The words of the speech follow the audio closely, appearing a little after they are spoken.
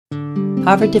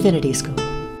Harvard Divinity School.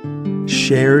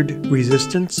 Shared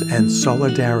Resistance and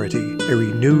Solidarity, a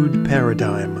Renewed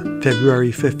Paradigm,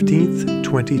 February 15th,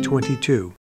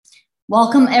 2022.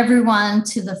 Welcome everyone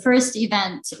to the first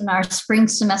event in our spring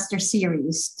semester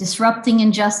series, Disrupting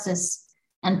Injustice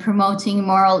and Promoting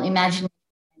Moral Imagination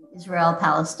in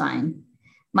Israel-Palestine.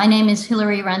 My name is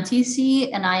Hilary Rantisi,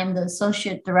 and I am the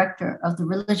Associate Director of the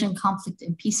Religion, Conflict,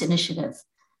 and Peace Initiative,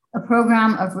 a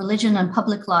program of religion and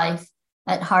public life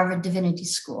at Harvard Divinity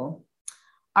School.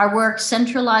 Our work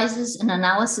centralizes an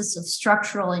analysis of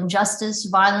structural injustice,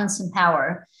 violence, and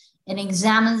power, and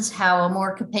examines how a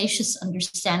more capacious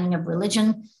understanding of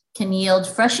religion can yield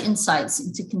fresh insights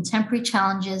into contemporary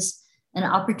challenges and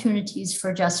opportunities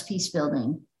for just peace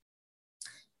building.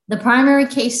 The primary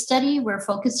case study we're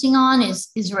focusing on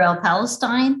is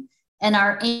Israel-Palestine, and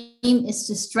our aim is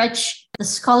to stretch the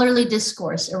scholarly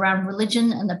discourse around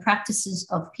religion and the practices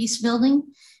of peace building,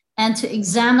 and to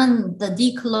examine the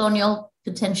decolonial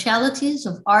potentialities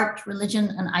of art, religion,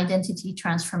 and identity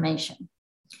transformation.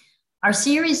 Our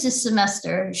series this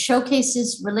semester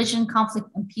showcases Religion, Conflict,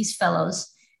 and Peace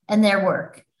Fellows and their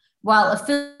work. While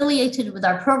affiliated with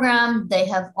our program, they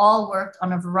have all worked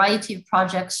on a variety of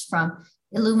projects, from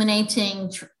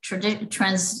illuminating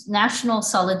transnational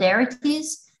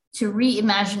solidarities to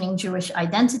reimagining Jewish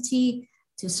identity,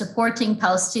 to supporting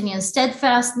Palestinian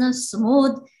steadfastness,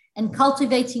 Sumud, and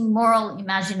cultivating moral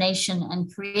imagination and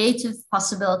creative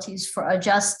possibilities for a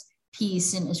just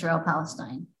peace in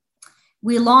Israel-Palestine.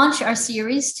 We launch our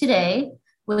series today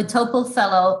with Topol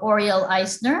Fellow Oriel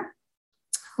Eisner,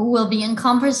 who will be in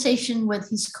conversation with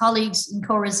his colleagues in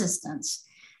co-resistance,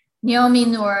 Naomi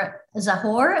Noor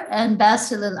Zahor and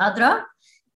Bassel El-Adra,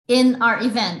 in our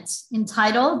event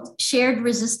entitled Shared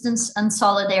Resistance and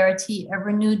Solidarity, a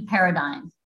Renewed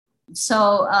Paradigm.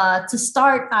 So to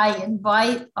start, I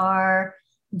invite our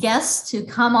guests to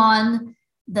come on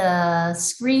the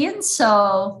screen.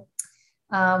 So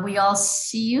we all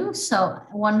see you. So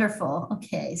wonderful.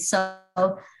 Okay, so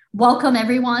welcome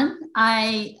everyone.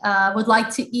 I would like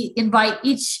to invite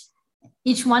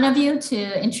each one of you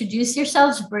to introduce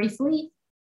yourselves briefly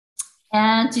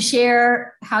and to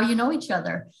share how you know each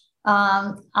other.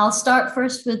 I'll start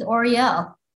first with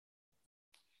Oriel.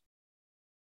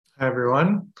 Hi,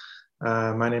 everyone.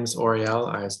 My name is Oriel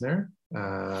Eisner.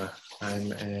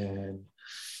 I'm an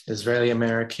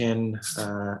Israeli-American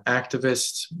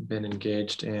activist, been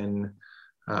engaged in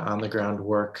on-the-ground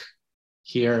work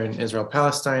here in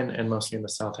Israel-Palestine and mostly in the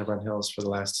South Hebron Hills for the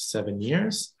last 7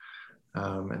 years.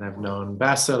 And I've known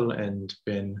Bassel and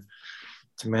been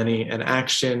to many an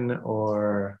action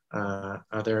or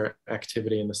other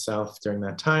activity in the South during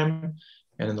that time.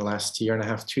 And in the last year and a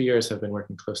half, 2 years, I've been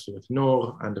working closely with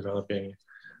Noor on developing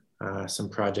some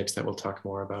projects that we'll talk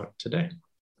more about today.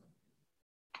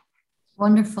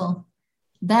 Wonderful.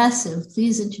 Bassel,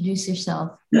 please introduce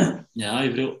yourself. Hi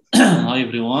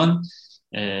everyone.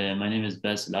 My name is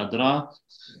Bassel Adra,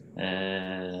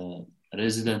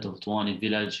 resident of Tuani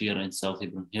village here in South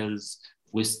Hebron Hills,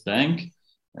 West Bank.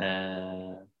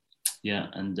 And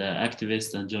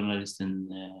activist and journalist in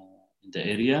the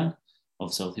area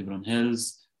of South Hebron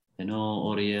Hills. I know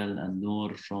Oriel and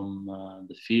Noor from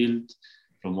the field,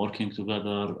 from working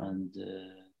together and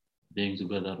being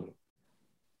together.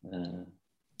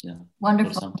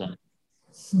 Wonderful. For some time.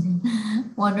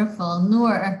 Wonderful.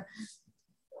 Noor.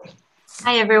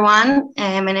 Hi, everyone.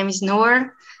 My name is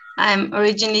Noor. I'm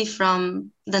originally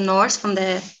from the north, from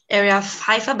the area of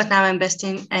Haifa, but now I'm based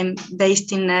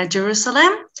in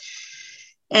Jerusalem.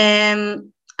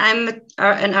 I'm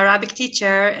an Arabic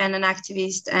teacher and an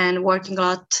activist, and working a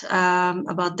lot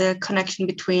about the connection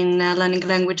between learning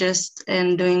languages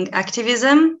and doing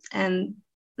activism, and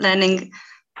learning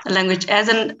a language as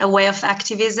a way of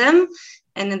activism.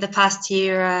 And in the past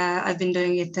year, I've been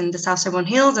doing it in the South Hebron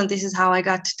Hills, and this is how I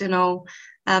got to know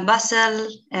Bassel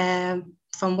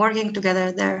from working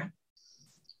together there.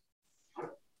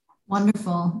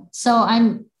 Wonderful. So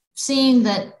I'm seeing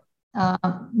that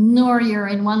Noor, you're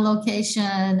in one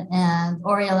location, and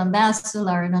Oriel and Bassel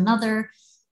are in another.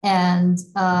 And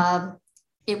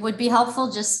it would be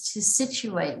helpful just to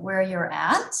situate where you're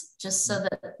at, just so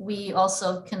that we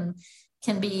also can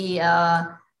be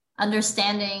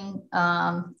understanding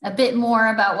a bit more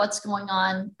about what's going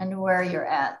on and where you're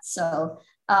at. So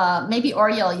maybe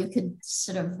Oriel, you could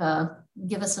sort of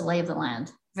give us a lay of the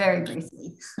land very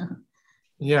briefly.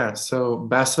 Yeah, so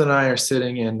Bassel and I are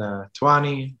sitting in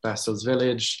Tuani, Bassel's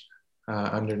village,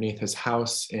 underneath his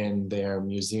house in their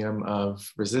Museum of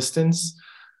Resistance,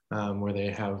 where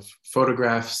they have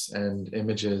photographs and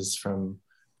images from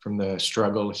the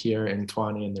struggle here in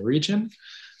Tuani in the region.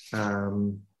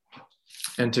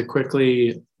 And to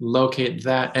quickly locate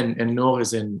that, and Noor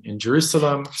is in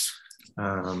Jerusalem.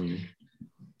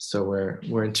 So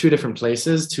we're in two different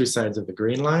places, two sides of the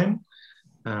Green Line.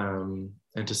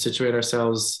 And to situate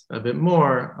ourselves a bit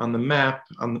more on the map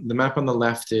on the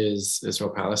left is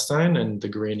Israel-Palestine and the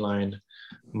Green Line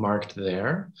marked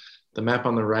there. The map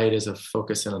on the right is a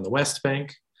focus in on the West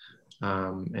Bank.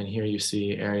 And here you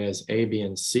see areas A, B,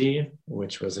 and C,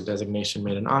 which was a designation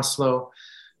made in Oslo.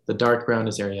 The dark brown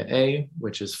is area A,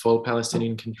 which is full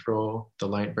Palestinian control. The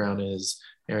light brown is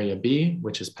area B,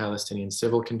 which is Palestinian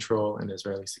civil control and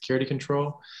Israeli security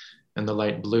control. And the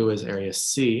light blue is area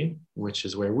C, which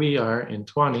is where we are in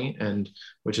Tuani, and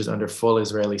which is under full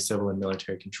Israeli civil and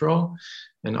military control.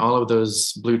 And all of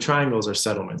those blue triangles are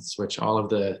settlements, which all of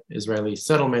the Israeli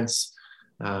settlements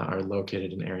are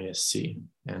located in area C.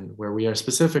 And where we are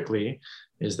specifically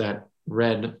is that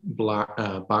red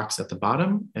box at the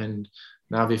bottom. And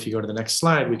now if you go to the next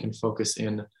slide, we can focus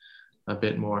in a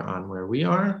bit more on where we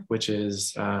are, which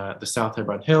is the South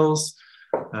Hebron Hills,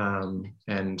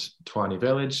 and Tuani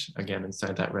village, again,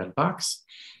 inside that red box.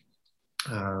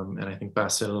 And I think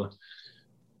Basil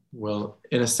will,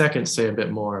 in a second, say a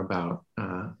bit more about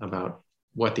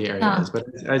what the area is. But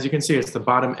as you can see, it's the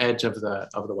bottom edge of the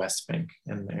West Bank,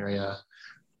 and the area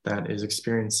that is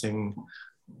experiencing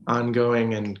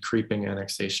ongoing and creeping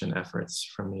annexation efforts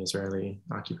from the Israeli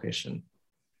occupation.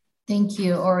 Thank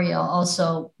you, Oriel.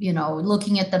 Also,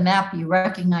 looking at the map, you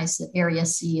recognize that Area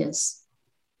C is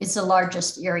the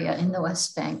largest area in the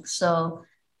West Bank. So,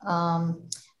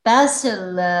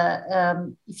 Basil,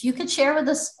 if you could share with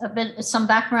us some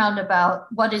background about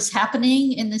what is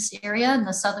happening in this area in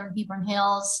the Southern Hebron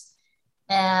Hills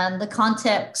and the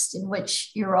context in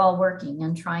which you're all working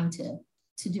and trying to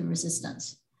do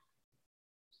resistance.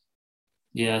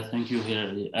 Yeah, thank you,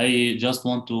 Hilary. I just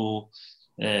want to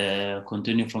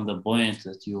continue from the point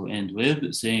that you end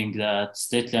with, saying that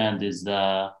state land is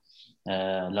the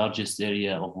largest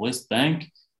area of West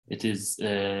Bank. It is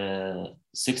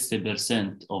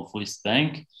 60% of West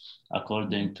Bank,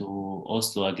 according to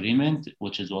Oslo Agreement,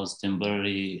 which was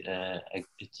temporary.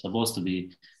 It's supposed to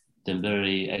be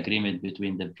temporary agreement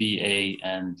between the PA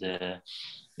and the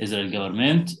Israel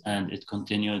government, and it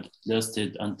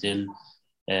lasted until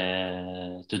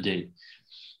today.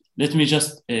 Let me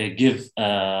just give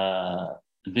a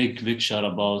big picture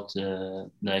about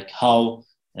how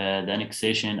the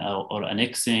annexation or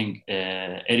annexing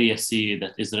Area C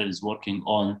that Israel is working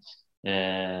on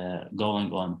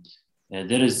going on.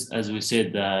 There is, as we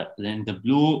said, in the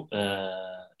blue,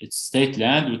 it's state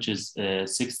land, which is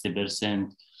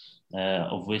 60%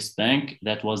 of West Bank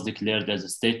that was declared as a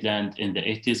state land in the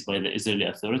 80s by the Israeli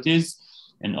authorities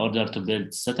in order to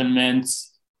build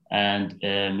settlements and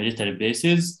military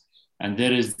bases. And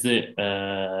there is the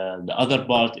other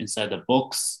part inside the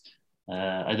box.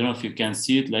 I don't know if you can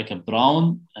see it, like a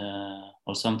brown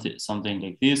or something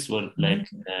like this, where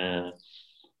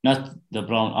not the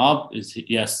brown up is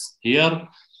yes here.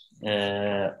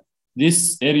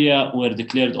 This area were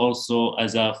declared also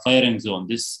as a firing zone.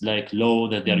 This law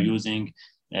that they're using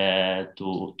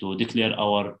to declare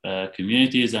our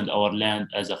communities and our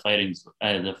land as a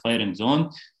firing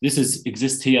zone. This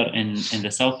exists here in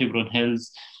the South Hebron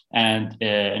Hills and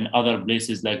in other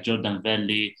places like Jordan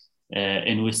Valley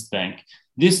in West Bank.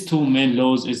 These two main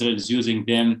laws, Israel is using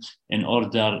them in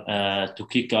order to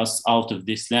kick us out of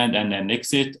this land and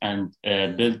annex it and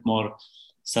build more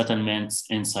settlements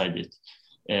inside it.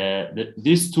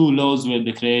 These two laws were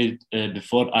declared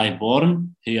before I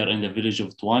born here in the village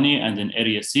of Tuani and in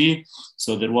Area C.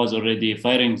 So there was already a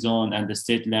firing zone and the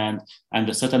state land and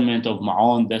the settlement of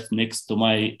Ma'on that's next to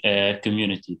my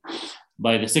community.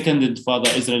 By the Second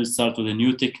Intifada, Israel started with a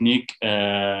new technique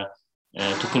to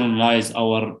colonize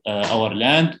our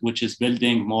land, which is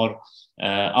building more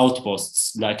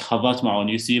outposts like Chavat Ma'on.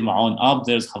 You see Ma'on up,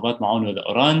 there's Chavat Ma'on with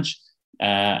orange,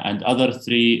 and other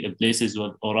three places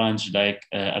with orange like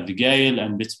Abigail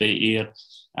and Beit Be'ir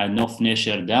and Nof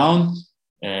Nesher down.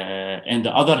 On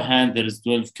the other hand, there is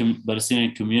 12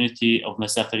 Palestinian community of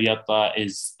Masafer Yatta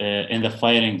is in the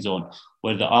firing zone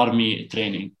where the army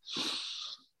training.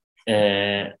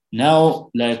 Now,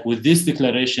 with these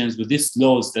declarations, with these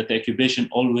laws that the occupation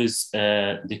always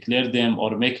declare them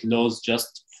or make laws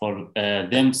just for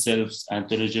themselves and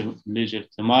to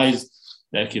legitimize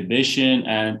the occupation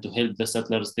and to help the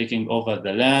settlers taking over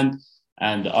the land,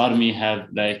 and the army have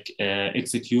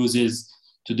excuses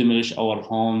to demolish our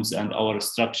homes and our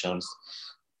structures.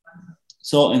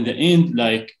 So in the end,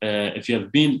 if you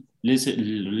have been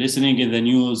listening in the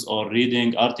news or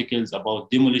reading articles about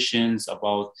demolitions,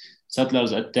 about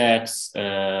settlers attacks,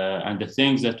 and the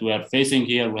things that we are facing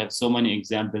here, we have so many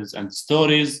examples and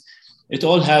stories. it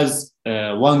all has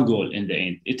one goal in the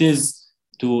end. It is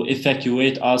to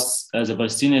evacuate us as a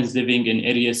Palestinians living in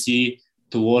Area C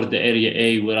toward the Area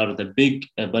A, where are the big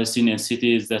Palestinian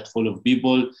cities that full of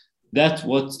people. That's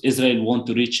what Israel want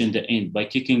to reach in the end by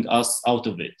kicking us out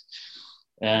of it.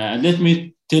 And let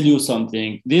me tell you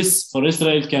something. This for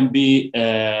Israel can be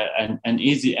an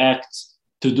easy act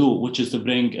to do, which is to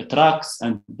bring trucks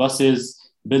and buses,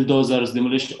 bulldozers,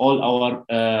 demolish all our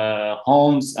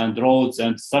homes and roads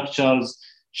and structures,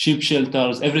 sheep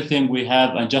shelters, everything we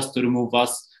have, and just to remove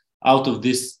us out of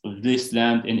this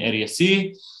land in Area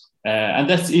C. And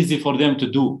that's easy for them to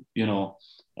do, you know.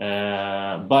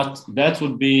 But that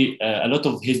would be a lot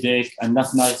of headache and not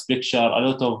nice picture, a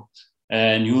lot of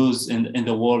news in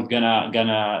the world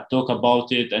gonna talk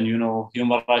about it, and, you know,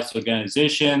 human rights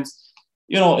organizations,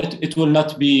 you know, it will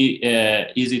not be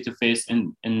easy to face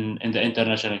in the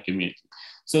international community.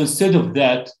 So instead of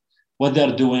that, what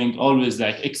they're doing always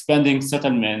like expanding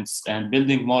settlements and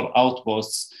building more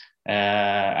outposts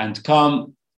and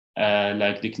come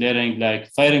like declaring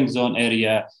like firing zone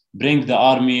area, bring the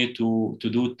army to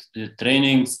do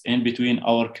trainings in between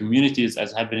our communities,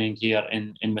 as happening here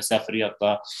in Masafir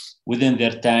Yatta, within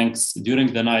their tanks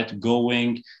during the night,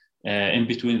 going in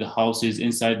between the houses,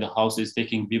 inside the houses,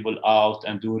 taking people out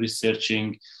and do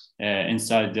researching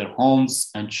inside their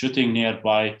homes and shooting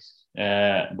nearby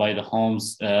by the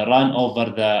homes, run over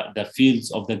the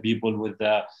fields of the people with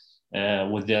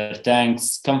their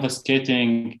tanks,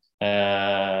 confiscating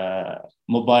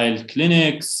mobile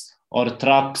clinics or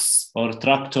trucks or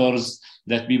tractors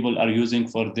that people are using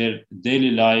for their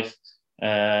daily life,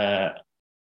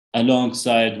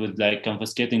 alongside with like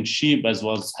confiscating sheep, as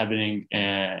was happening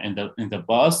in the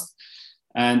past.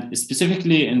 And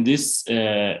specifically in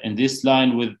this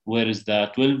line with where is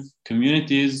the 12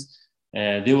 communities,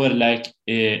 they were like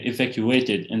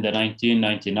evacuated in the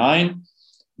 1999,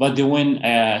 but they won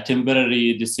a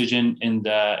temporary decision in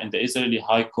the Israeli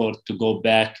High Court to go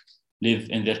back, live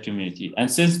in their community. And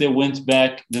since they went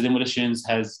back, the demolitions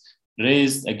has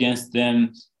raised against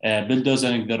them,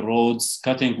 bulldozing the roads,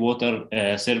 cutting water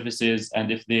services,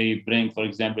 and if they bring, for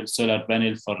example, solar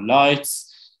panel for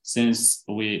lights, since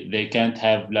they can't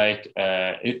have like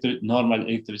normal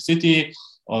electricity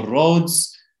or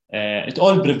roads, it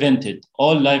all prevented.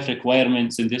 All life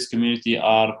requirements in this community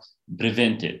are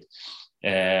prevented.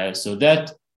 So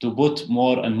that to put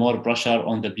more and more pressure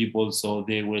on the people, so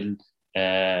they will,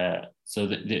 so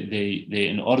they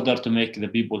in order to make the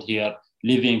people here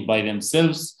living by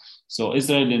themselves. So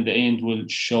Israel in the end will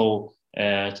show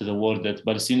to the world that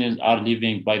Palestinians are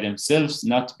living by themselves,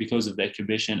 not because of the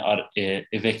occupation are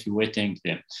evacuating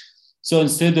them. So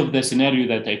instead of the scenario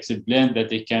that I explained, that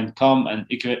they can come and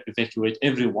evacuate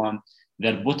everyone,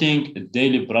 they're putting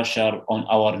daily pressure on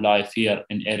our life here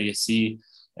in Area C,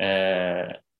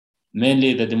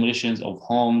 mainly the demolitions of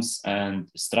homes and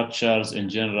structures in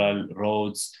general,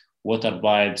 roads, water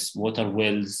pipes, water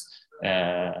wells.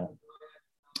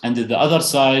 And the other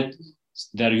side,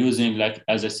 they're using, like,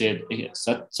 as I said,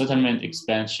 settlement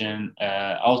expansion,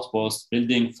 outposts,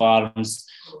 building farms,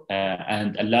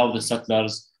 and allow the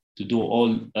settlers to do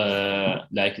all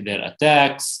like their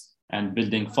attacks and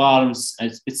building farms.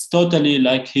 It's totally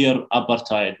like here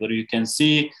apartheid, where you can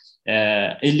see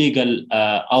illegal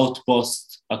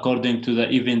outposts according to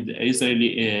even the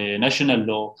Israeli national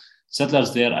law.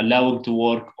 Settlers there allowed to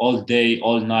work all day,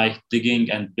 all night, digging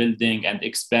and building and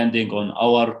expanding on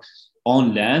our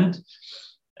own land.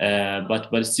 But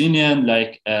Palestinian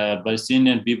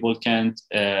people can't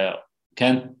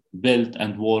build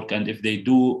and work, and if they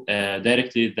do,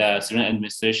 directly the Syrian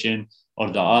administration or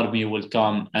the army will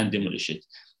come and demolish it.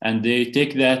 And they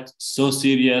take that so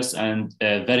serious and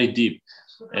very deep.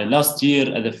 Last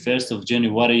year, at the 1st of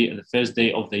January, the first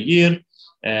day of the year,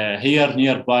 here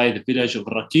nearby the village of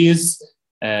Rakiz,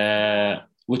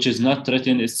 which is not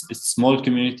written, it's a small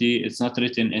community, it's not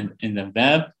written in the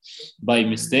map by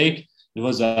mistake. There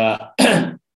was a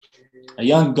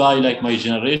young guy like my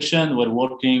generation were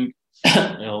working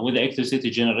with the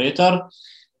electricity generator.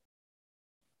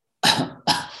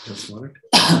 Sorry.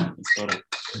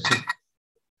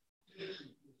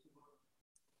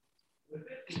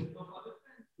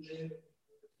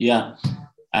 Yeah,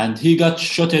 and he got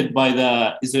shot by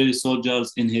the Israeli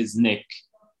soldiers in his neck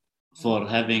for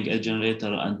having a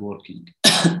generator and working.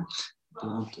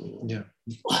 Yeah.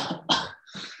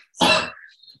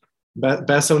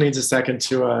 Basil needs a second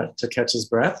to catch his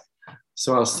breath,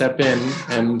 so I'll step in.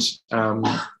 And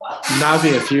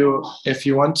Navi, if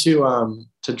you want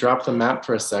to drop the map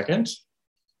for a second,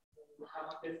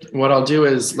 what I'll do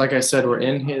is, like I said, we're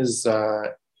in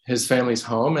his family's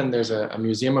home, and there's a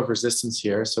museum of resistance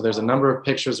here. So there's a number of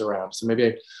pictures around. So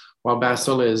maybe while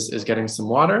Basil is getting some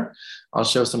water, I'll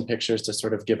show some pictures to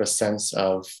sort of give a sense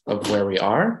of where we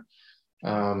are.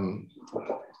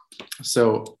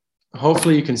 So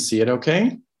hopefully you can see it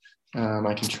okay.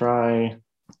 I can try.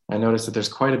 I noticed that there's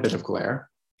quite a bit of glare.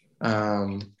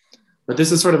 But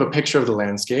this is sort of a picture of the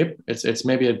landscape. It's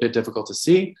maybe a bit difficult to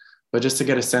see, but just to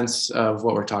get a sense of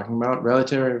what we're talking about,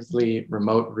 relatively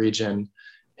remote region,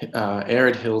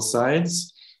 arid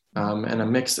hillsides, and a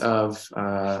mix of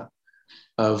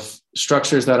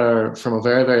structures that are from a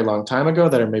very, very long time ago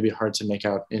that are maybe hard to make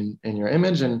out in your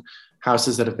image, and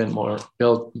houses that have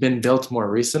been built more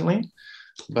recently.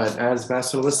 But as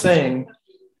Basil was saying,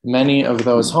 many of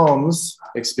those homes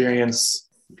experience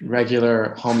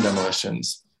regular home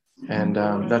demolitions. And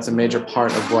that's a major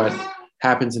part of what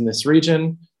happens in this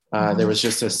region. There was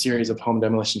just a series of home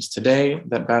demolitions today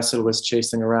that Basil was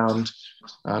chasing around,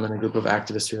 and a group of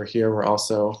activists who are here were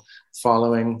also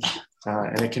following.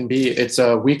 And it's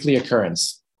a weekly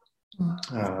occurrence.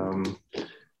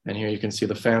 And here you can see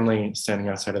the family standing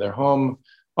outside of their home.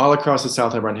 All across the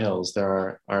South Hebron Hills,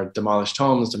 there are demolished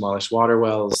homes, demolished water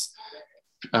wells,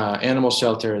 animal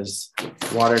shelters,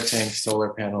 water tanks,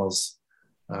 solar panels.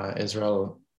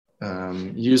 Israel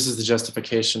uses the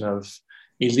justification of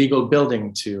illegal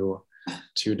building to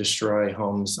destroy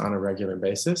homes on a regular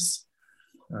basis.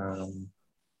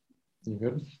 You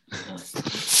good?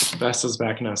 Basil's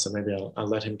back now, so maybe I'll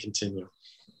let him continue.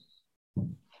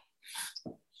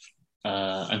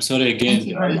 I'm sorry again.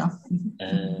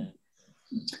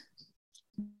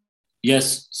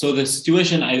 Yes, so the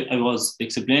situation I was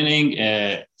explaining,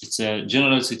 it's a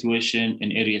general situation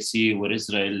in Area C where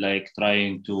Israel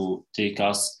trying to take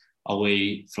us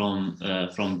away from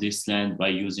this land by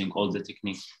using all the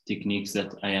techniques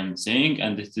that I am saying,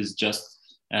 and this is just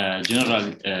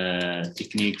general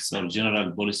techniques or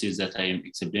general policies that I am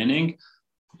explaining.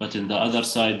 But on the other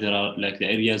side, there are the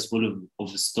areas full of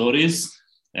stories.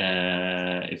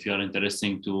 If you are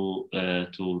interested to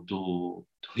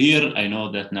hear, I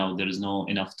know that now there is no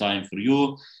enough time for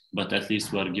you, but at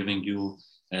least we are giving you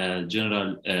a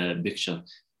general picture.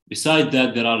 Besides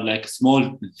that, there are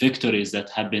small victories that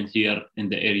happened here in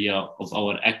the area of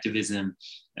our activism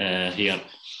here.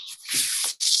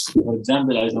 For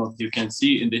example, I don't know if you can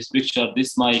see in this picture,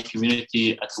 this is my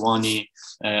community at Wani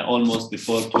almost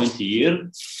before 20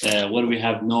 years, where we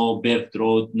have no paved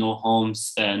road, no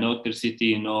homes, no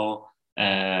electricity, no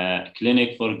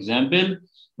clinic, for example.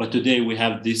 But today we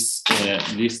have these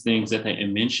things that I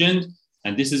mentioned.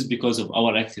 And this is because of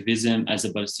our activism as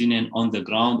a Palestinian on the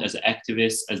ground, as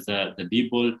activists, as the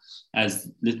people,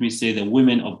 as, let me say, the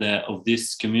women of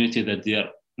this community, that they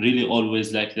are really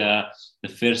always the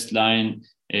first line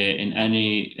in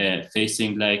any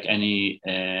facing any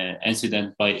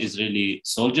incident by Israeli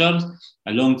soldiers,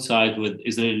 alongside with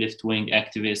Israeli left-wing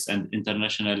activists and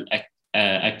international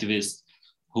activists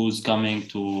who's coming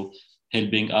to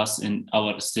helping us in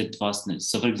our steadfastness.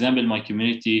 So for example, my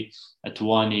community at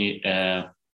Wani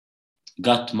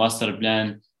got master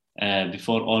plan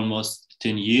before almost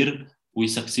 10 years. We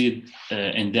succeed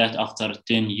in that after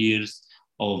 10 years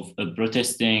of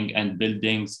protesting and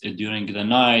buildings during the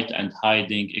night and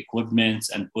hiding equipments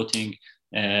and putting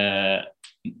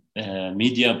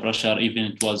media pressure, even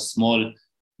it was small,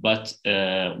 but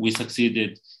we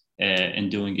succeeded in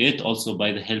doing it, also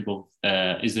by the help of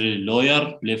Israeli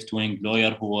lawyer, left-wing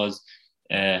lawyer who was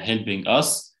helping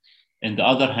us. On the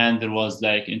other hand, there was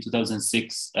in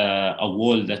 2006, a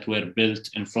wall that were built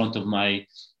in front of my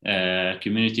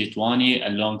community at Wani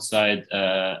alongside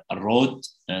a road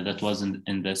that was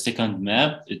in the second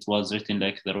map. It was written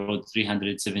the road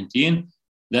 317.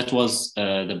 That was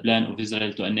the plan of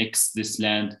Israel to annex this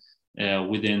land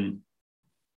within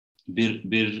Bir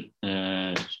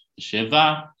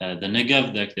Sheva, the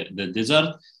Negev, the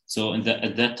desert. So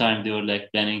at that time, they were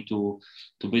planning to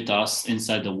put us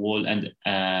inside the wall and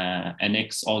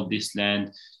annex all this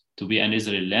land to be an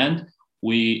Israeli land.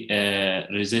 We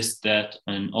resist that,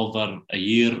 and over a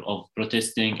year of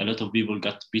protesting, a lot of people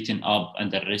got beaten up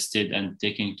and arrested and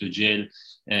taken to jail,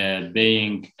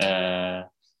 paying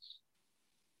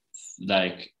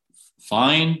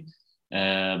fine,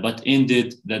 but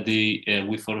ended that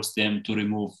we forced them to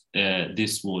remove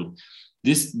this wall.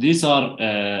 These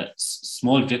are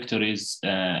small victories,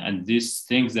 and these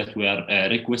things that we are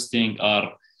requesting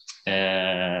are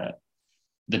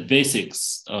the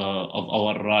basics of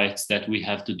our rights that we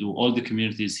have to do. All the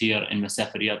communities here in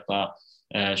Masafer Yatta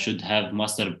should have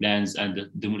master plans, and the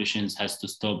demolitions has to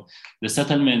stop. The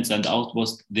settlements and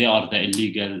outposts, they are the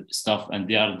illegal stuff, and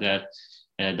they are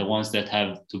the ones that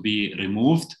have to be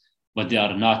removed, but they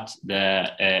are not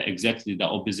exactly the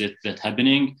opposite that's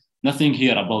happening. nothing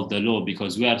here about the law,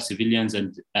 because we are civilians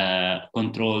and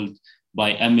controlled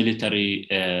by a military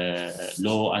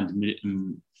law and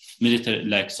military,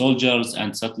 like soldiers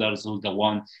and settlers who are the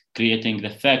one creating the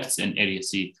facts in Area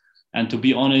C. And to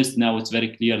be honest, now it's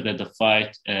very clear that the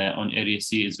fight on Area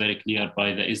C is very clear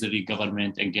by the Israeli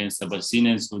government against the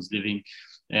Palestinians who's living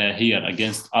here,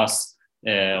 against us,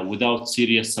 without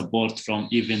serious support from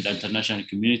even the international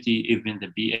community, even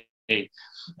the BA.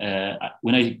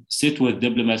 When I sit with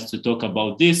diplomats to talk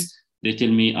about this, they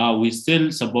tell me, we still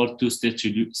support two-state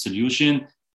solution,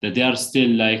 that they are still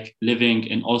like living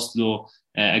in Oslo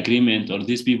agreement, or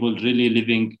these people really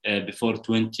living before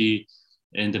 20,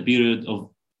 in the period of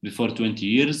before 20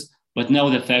 years. But now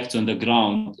the facts on the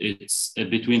ground, it's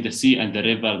between the sea and the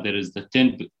river, there is the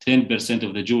 10%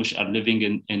 of the Jewish are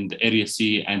living in the Area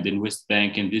C and in West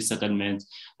Bank, in these settlements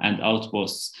and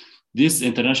outposts. This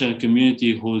international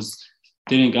community who's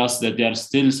telling us that they are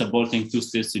still supporting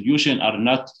two-state solution are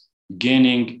not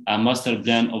gaining a master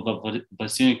plan of the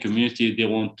Palestinian community. They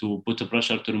want to put a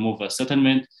pressure to remove a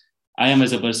settlement. I am,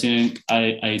 as a Palestinian,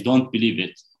 I don't believe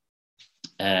it.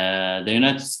 The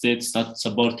United States not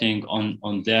supporting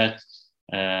on that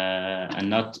and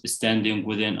not standing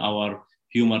within our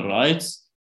human rights.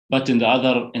 But in the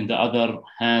other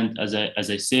hand, as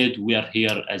I said, we are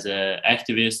here as an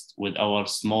activist with our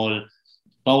small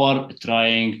power,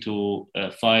 trying to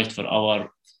fight for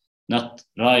our not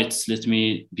rights. Let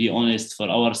me be honest, for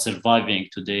our surviving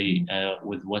today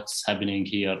with what's happening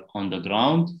here on the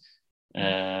ground.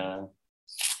 And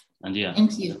yeah.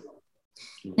 Thank you.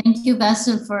 Thank you,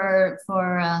 Bassel, for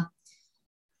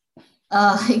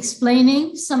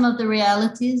explaining some of the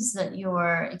realities that you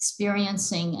are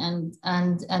experiencing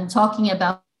and talking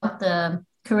about the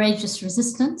courageous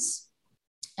resistance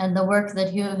and the work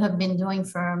that you have been doing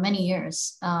for many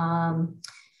years.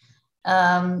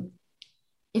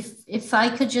 If I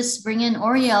could just bring in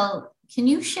Oriel, can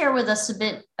you share with us a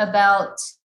bit about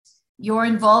your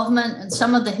involvement and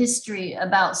some of the history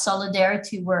about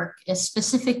solidarity work,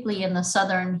 specifically in the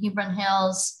Southern Hebron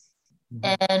Hills,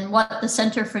 and what the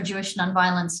Center for Jewish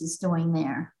Nonviolence is doing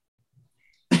there?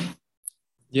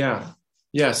 Yeah.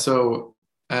 So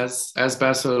as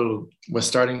Bassel was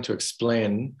starting to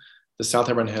explain, the South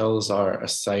Hebron Hills are a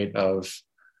site of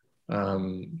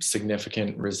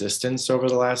significant resistance over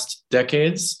the last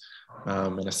decades,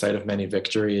 and a site of many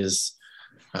victories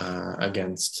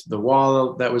against the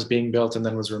wall that was being built and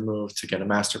then was removed, to get a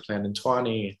master plan in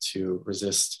 20, to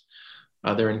resist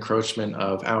other encroachment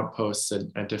of outposts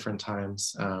at different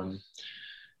times.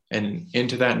 And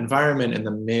into that environment in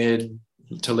the mid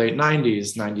to late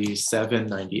 90s, 97,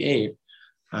 98,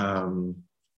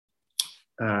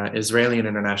 Israeli and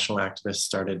international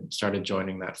activists started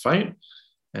joining that fight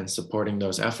and supporting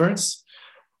those efforts.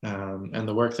 And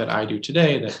the work that I do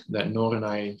today, that Noor and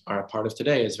I are a part of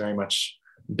today, is very much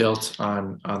built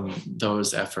on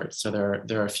those efforts. So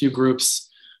there are a few groups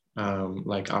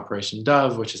like Operation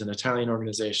Dove, which is an Italian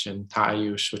organization,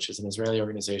 Ta'ayush, which is an Israeli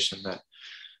organization, that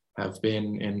have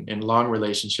been in long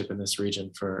relationship in this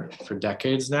region for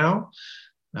decades now,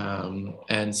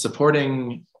 and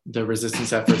supporting the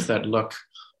resistance efforts that look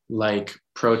like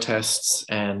protests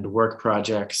and work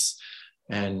projects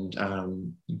and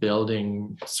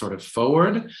building sort of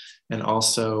forward, and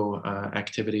also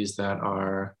activities that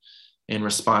are in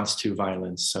response to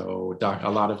violence. So a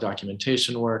lot of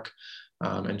documentation work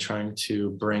and trying to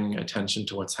bring attention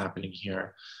to what's happening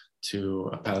here to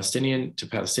Palestinian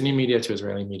media, to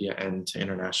Israeli media, and to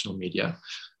international media,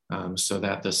 so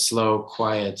that the slow,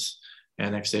 quiet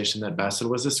annexation that Bassel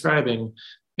was describing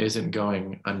isn't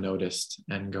going unnoticed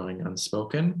and going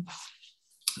unspoken.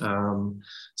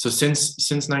 So since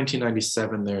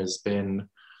 1997, there's been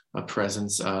a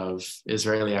presence of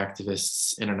Israeli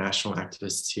activists, international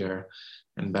activists here.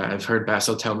 And I've heard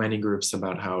Bassel tell many groups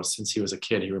about how since he was a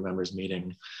kid, he remembers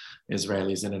meeting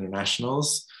Israelis and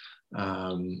internationals.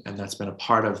 And that's been a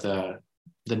part of the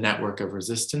network of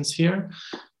resistance here.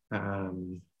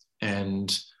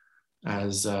 And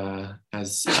as a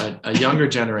younger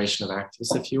generation of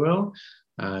activists, if you will,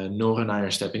 Noor and I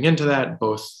are stepping into that,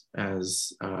 both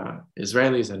as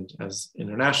Israelis and as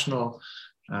international.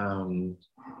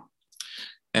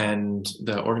 And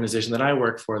the organization that I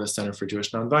work for, the Center for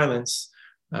Jewish Nonviolence,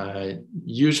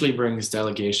 usually brings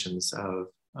delegations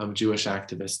of Jewish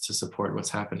activists to support what's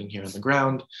happening here on the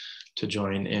ground, to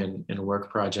join in work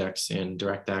projects, in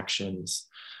direct actions.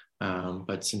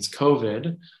 But since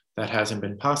COVID, that hasn't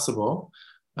been possible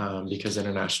because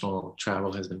international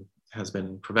travel has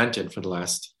been prevented for the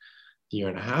last year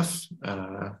and a half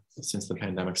since the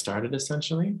pandemic started,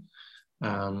 essentially.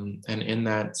 And in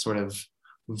that sort of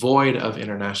void of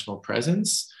international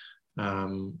presence,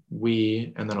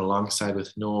 we, and then alongside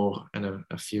with Noor and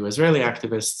a few Israeli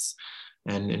activists,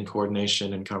 and in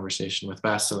coordination and conversation with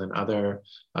Basil and other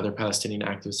Palestinian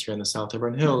activists here in the South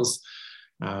Hebron Hills,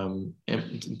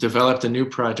 developed a new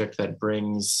project that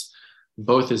brings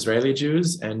both Israeli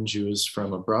Jews and Jews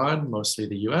from abroad, mostly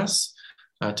the US,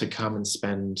 to come and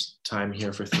spend time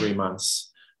here for 3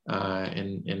 months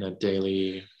in a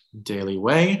daily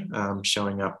way,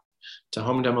 showing up to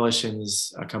home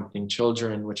demolitions, accompanying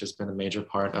children, which has been a major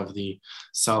part of the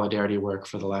solidarity work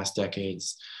for the last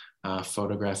decades,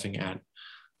 photographing at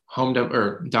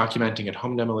documenting at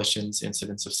home demolitions,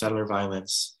 incidents of settler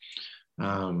violence,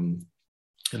 and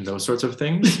those sorts of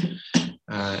things.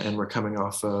 And we're coming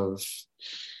off of,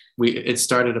 it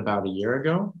started about a year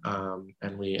ago,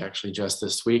 and we actually just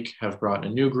this week have brought a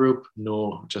new group.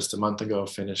 Noor, just a month ago,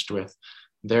 finished with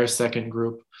their second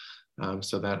group.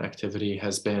 So that activity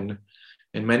has been,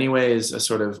 in many ways, a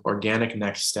sort of organic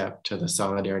next step to the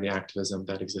solidarity activism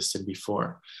that existed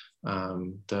before.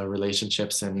 The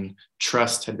relationships and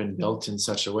trust had been built in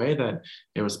such a way that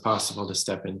it was possible to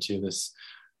step into this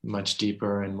much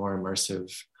deeper and more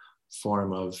immersive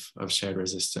form of shared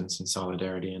resistance and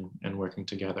solidarity and working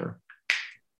together.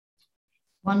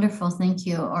 Wonderful. Thank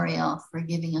you, Oriel, for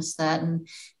giving us that. And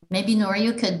maybe, Noor,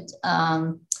 you could,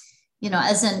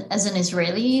 as an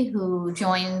Israeli who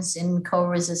joins in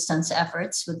co-resistance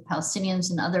efforts with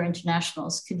Palestinians and other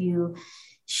internationals, could you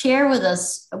share with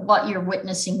us what you're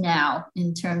witnessing now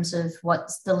in terms of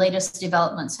what's the latest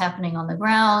developments happening on the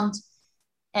ground,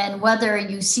 and whether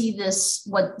you see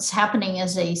what's happening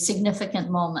as a significant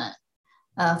moment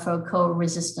for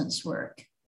co-resistance work?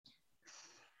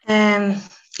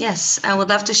 Yes, I would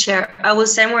love to share. I will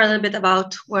say more a little bit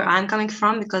about where I'm coming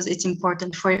from, because it's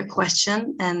important for your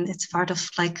question, and it's part of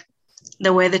like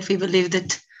the way that we believe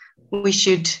that we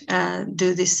should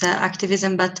do this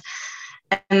activism. But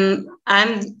I'm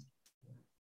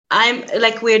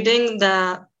like, we're doing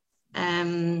the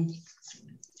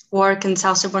work in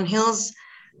South Hebron Hills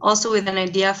also with an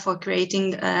idea for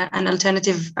creating an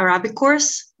alternative Arabic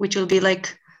course, which will be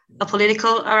like a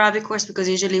political Arabic course, because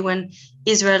usually when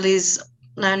Israelis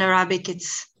learn Arabic,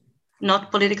 it's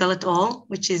not political at all,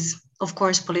 which is of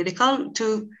course political,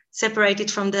 to separate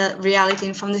it from the reality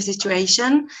and from the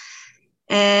situation.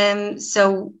 And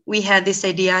so we had this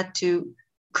idea to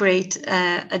create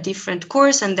a different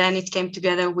course, and then it came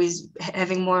together with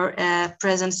having more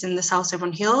presence in the South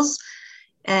Hebron Hills.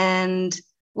 And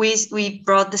we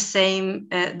brought the same,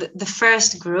 the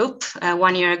first group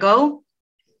 1 year ago,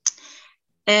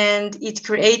 and it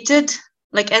created,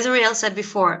 like as Oriel said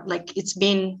before, like it's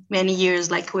been many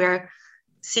years, like we're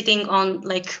sitting on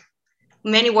like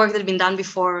many work that had been done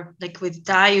before, like with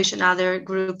Dayush and other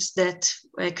groups that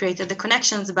created the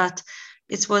connections, but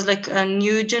it was like a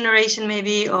new generation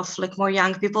maybe of like more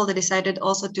young people that decided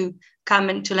also to come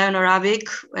and to learn Arabic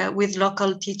with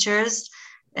local teachers,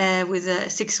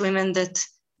 with 6 women that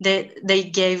they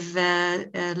gave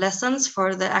lessons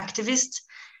for the activists.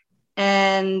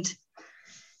 And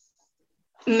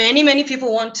many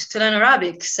people want to learn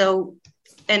Arabic, so,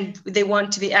 and they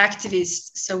want to be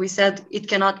activists. So we said it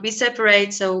cannot be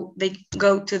separate. So they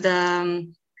go to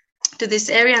this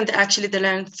area, and actually they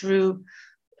learn through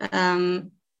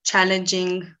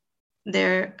challenging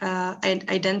their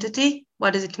identity.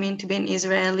 What does it mean to be an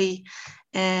Israeli?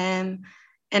 And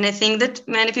I think that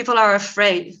many people are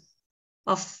afraid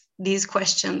of these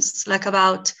questions, like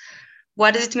about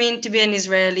what does it mean to be an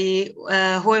Israeli?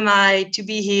 Who am I to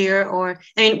be here? Or,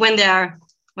 I mean,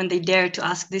 when they dare to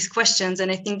ask these questions.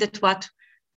 And I think that what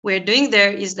we're doing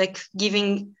there is like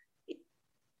giving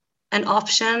an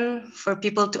option for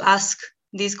people to ask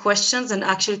these questions and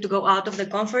actually to go out of the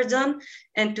comfort zone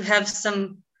and to have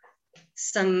some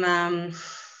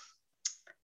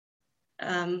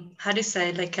how do you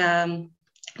say, like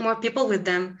more people with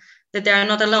them, that they are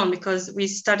not alone, because we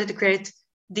started to create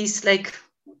this like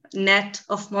net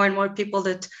of more and more people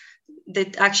that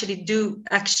actually do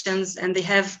actions, and they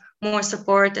have more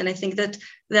support. And I think that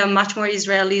there are much more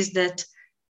Israelis that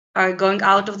are going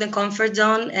out of the comfort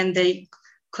zone, and they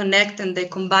connect and they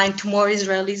combine to more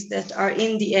Israelis that are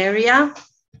in the area,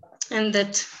 and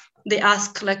that they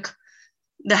ask like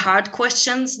the hard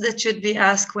questions that should be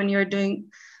asked when you're doing,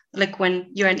 like when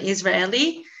you're an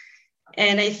Israeli.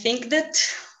 And I think that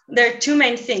there are 2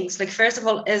 main things. Like, first of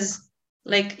all, as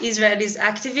like Israelis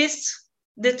activists,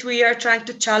 that we are trying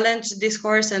to challenge this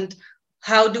course, and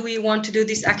how do we want to do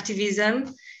this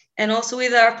activism? And also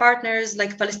with our partners,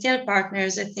 like Palestinian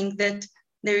partners, I think that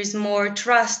there is more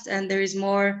trust, and there is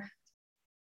more,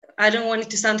 I don't want it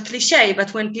to sound cliche,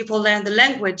 but when people learn the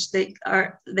language, they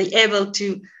able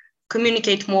to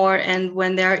communicate more. And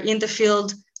when they are in the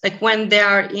field, like when they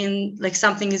are in, like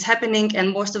something is happening,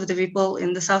 and most of the people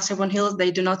in the South Hebron Hills,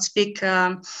 they do not speak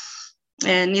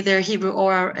neither Hebrew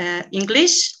or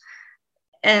English.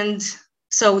 And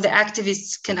so the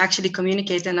activists can actually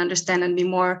communicate and understand and be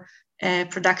more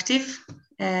productive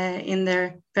in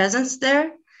their presence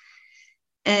there.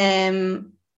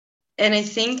 And I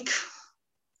think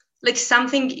like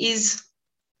something is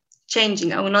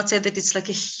changing. I will not say that it's like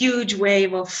a huge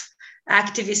wave of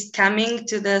activists coming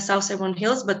to the South Hebron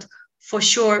Hills, but for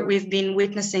sure we've been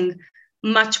witnessing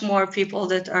much more people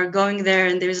that are going there,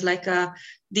 and there's like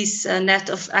this net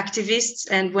of activists,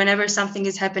 and whenever something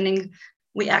is happening,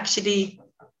 we actually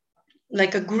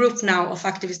like a group now of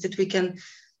activists that we can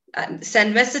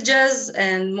send messages,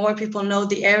 and more people know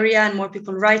the area and more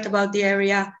people write about the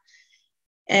area.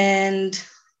 And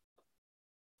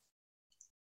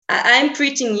I'm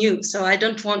pretty new, so I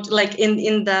don't want like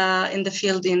in the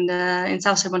field in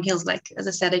South Hebron Hills. Like as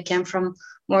I said, I came from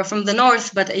more from the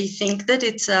north, but I think that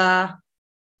it's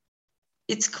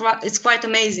quite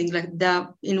amazing. Like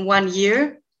in 1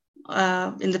 year,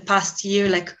 in the past year,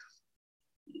 like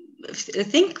I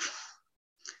think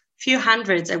few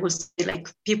hundreds, I would say, like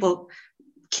people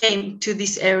came to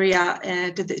this area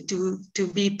to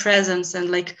be present and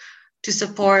like to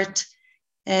support.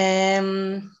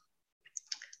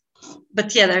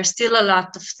 But yeah, there's still a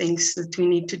lot of things that we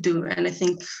need to do. And I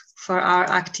think for our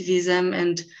activism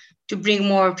and to bring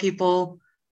more people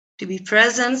to be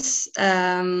present,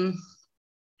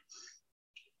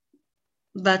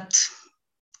 but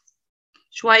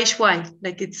shwai,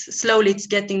 like it's slowly, it's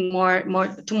getting more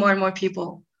and more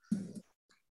people.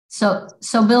 So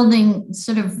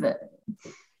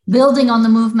building on the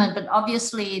movement, but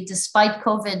obviously despite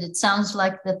COVID, it sounds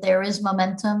like that there is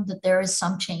momentum, that there is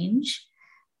some change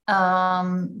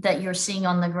that you're seeing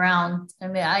on the ground. I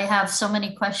mean, I have so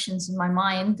many questions in my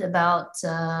mind about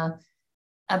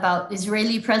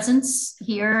Israeli presence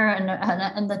here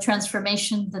and the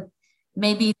transformation that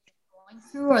maybe they're going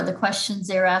through, or the questions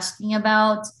they're asking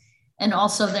about, and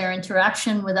also their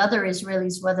interaction with other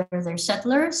Israelis, whether they're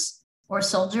settlers or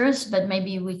soldiers, but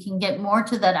maybe we can get more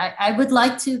to that. I would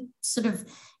like to sort of,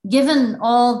 given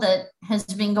all that has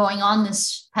been going on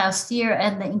this past year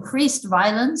and the increased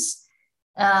violence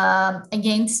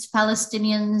against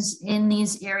Palestinians in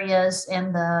these areas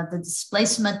and the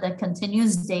displacement that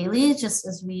continues daily, just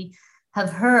as we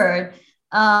have heard,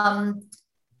 I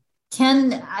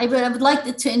would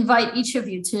like to invite each of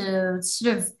you to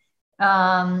sort of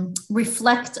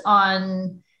reflect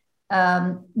on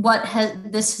what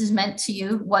this has meant to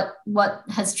you, what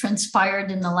has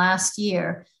transpired in the last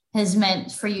year has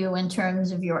meant for you in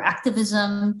terms of your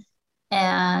activism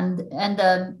and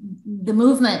the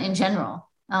movement in general.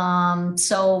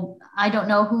 So I don't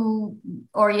know who,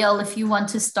 Oriel, if you want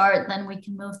to start, then we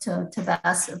can move to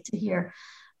Bassel to hear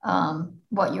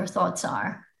what your thoughts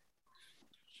are.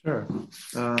 Sure.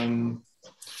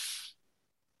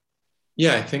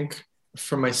 Yeah, I think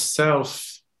for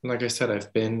myself, like I said,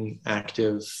 I've been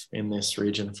active in this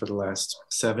region for the last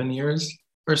 7 years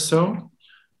or so,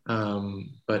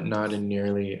 but not in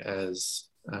nearly as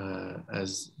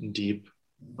deep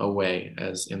a way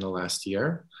as in the last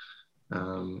year.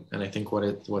 And I think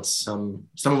some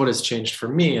of what has changed for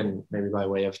me, and maybe by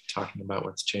way of talking about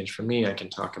what's changed for me, I can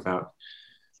talk about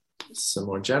some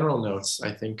more general notes.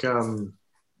 I think the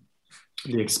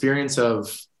experience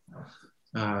of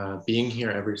being here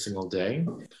every single day,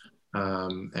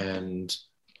 and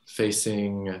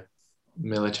facing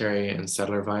military and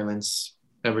settler violence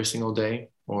every single day,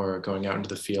 or going out into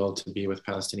the field to be with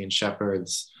Palestinian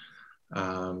shepherds,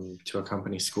 to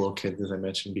accompany school kids, as I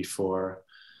mentioned before,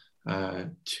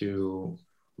 to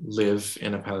live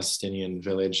in a Palestinian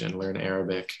village and learn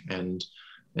Arabic and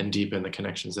deepen the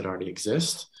connections that already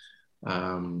exist.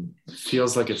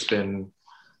 Feels like it's been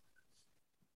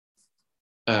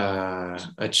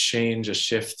a change, a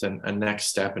shift, and a next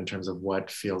step in terms of what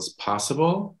feels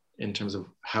possible, in terms of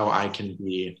how I can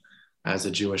be as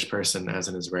a Jewish person, as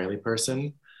an Israeli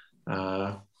person,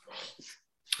 and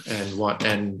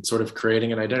sort of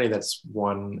creating an identity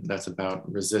that's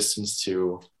about resistance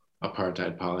to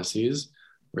apartheid policies,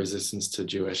 resistance to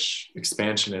Jewish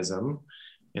expansionism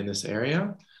in this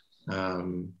area,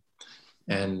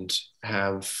 and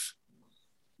have,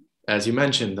 as you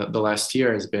mentioned, the last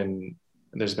year there's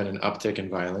been an uptick in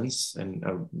violence and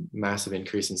a massive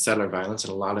increase in settler violence,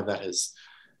 and a lot of that has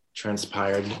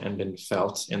transpired and been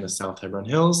felt in the South Hebron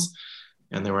Hills.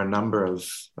 And there were a number of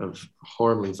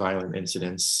horribly violent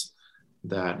incidents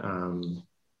that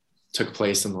took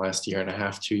place in the last year and a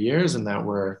half, 2 years, and that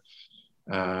were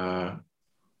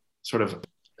sort of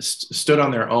stood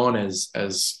on their own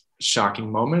as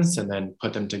shocking moments, and then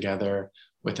put them together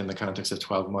within the context of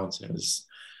 12 months. It was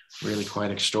really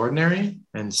quite extraordinary,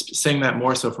 and saying that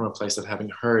more so from a place of having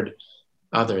heard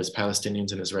others,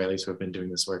 Palestinians and Israelis who have been doing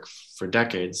this work for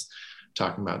decades,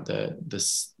 talking about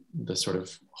the sort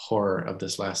of horror of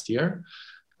this last year.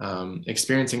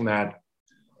 Experiencing that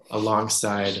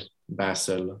alongside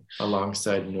Bassel,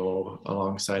 alongside Noor,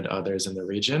 alongside others in the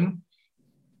region,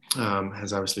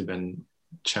 has obviously been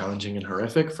challenging and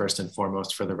horrific, first and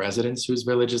foremost for the residents whose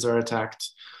villages are attacked,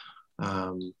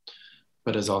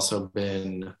 but has also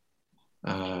been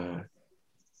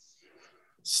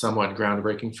somewhat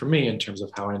groundbreaking for me in terms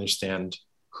of how I understand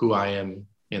who I am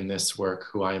in this work,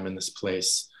 who I am in this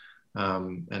place,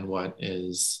 and what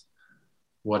is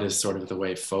sort of the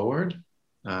way forward.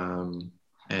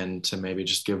 And to maybe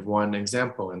just give one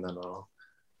example, and then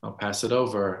I'll pass it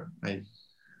over.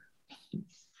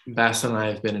 Bass and I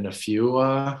have been in a few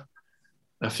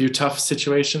tough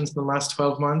situations in the last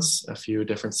 12 months, a few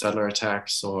different settler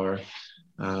attacks or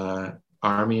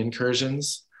army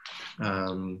incursions.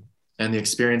 And the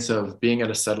experience of being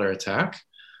at a settler attack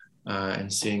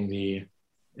and seeing the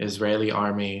Israeli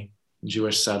army,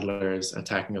 Jewish settlers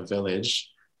attacking a village,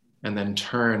 and then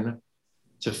turn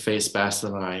to face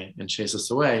Bassel and I and chase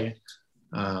us away,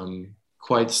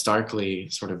 quite starkly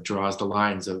sort of draws the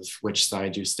lines of which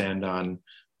side you stand on,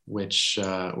 which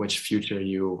future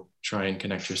you try and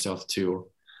connect yourself to.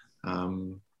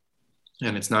 And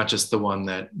it's not just the one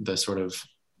that the sort of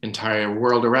entire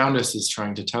world around us is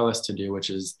trying to tell us to do, which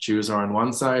is Jews are on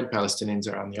one side,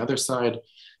 Palestinians are on the other side,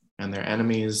 and they're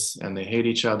enemies and they hate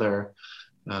each other.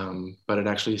 But it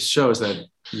actually shows that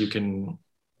you can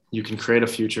create a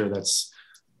future that's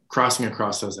crossing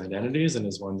across those identities and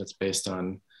is one that's based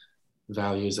on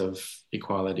values of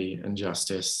equality and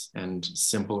justice and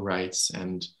simple rights.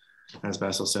 And as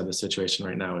Bassel said, the situation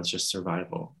right now is just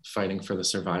survival, fighting for the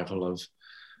survival of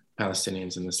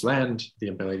Palestinians in this land, the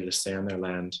ability to stay on their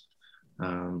land.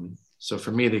 So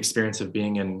for me, the experience of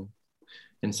being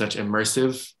in such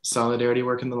immersive solidarity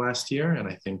work in the last year, and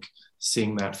I think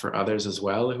seeing that for others as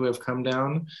well who have come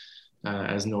down,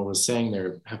 as Noor was saying,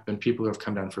 there have been people who have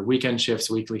come down for weekend shifts,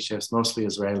 weekly shifts, mostly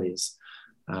Israelis.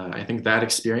 I think that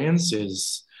experience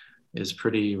is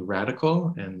pretty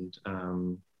radical and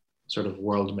sort of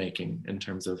world making in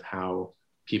terms of how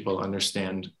people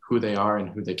understand who they are and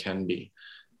who they can be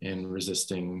in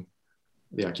resisting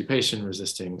the occupation,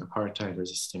 resisting apartheid,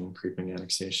 resisting creeping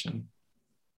annexation.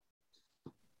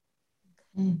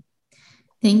 Okay.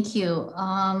 Thank you.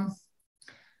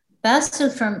 Bassel,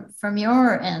 from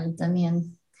your end, I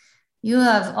mean, you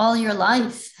have all your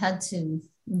life had to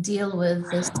deal with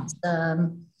this,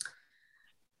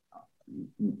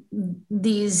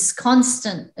 these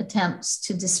constant attempts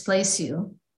to displace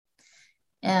you.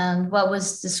 And what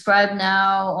was described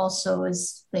now also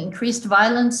is the increased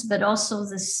violence, but also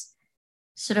this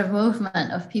sort of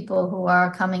movement of people who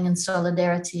are coming in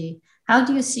solidarity. How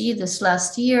do you see this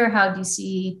last year? How do you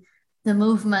see the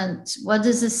movement? What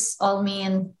does this all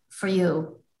mean for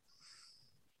you?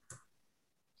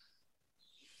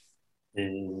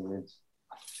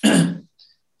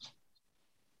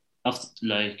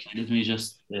 Let me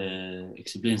just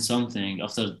explain something.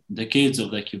 After decades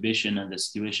of the occupation and the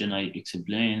situation, I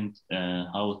explained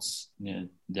how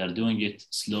they are doing it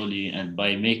slowly and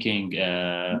by making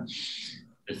the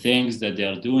things that they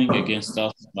are doing against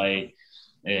us by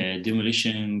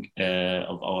demolition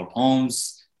of our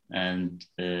homes and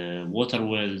water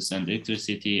wells and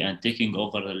electricity and taking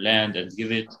over the land and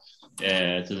give it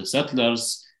to the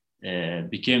settlers.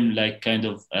 Became like kind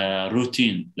of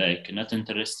routine, like not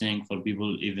interesting for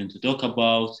people even to talk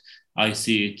about. I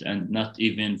see it, and not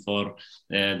even for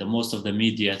the most of the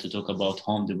media to talk about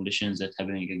home demolitions that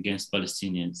happening against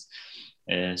Palestinians.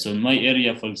 So in my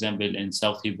area, for example, in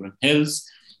South Hebron Hills,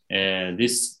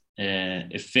 this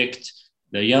affect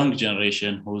the young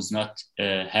generation who's not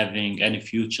having any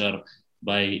future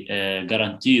by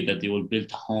guarantee that they will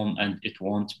build a home and it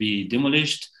won't be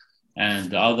demolished. And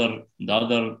the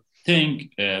other thing,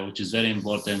 which is very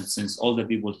important, since all the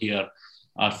people here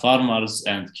are farmers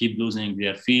and keep losing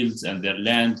their fields and their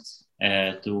land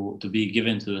to be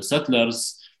given to the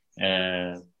settlers,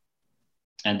 and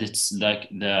it's like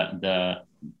the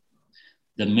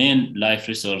main life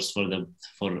resource for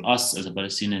us as a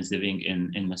Palestinians living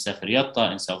in Masafer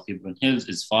Yatta in South Hebron Hills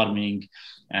is farming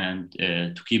and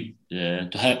to keep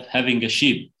having a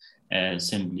sheep.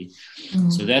 Simply.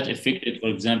 So that affected, for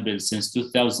example, since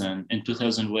 2000, in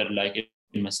 2000 were like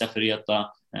in Masafer Yatta,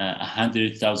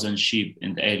 100,000 sheep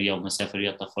in the area of Masafer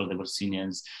Yatta for the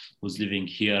Palestinians who's living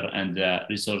here and the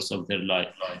resource of their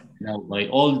life. Now, by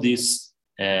all these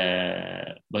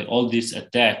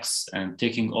attacks and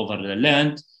taking over the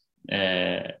land,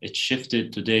 it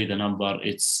shifted. Today the number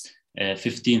it's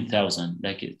 15,000.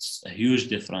 Like it's a huge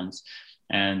difference.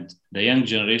 And the young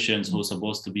generations who are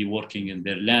supposed to be working in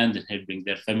their land and helping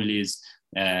their families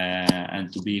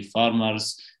and to be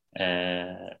farmers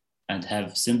and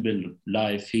have simple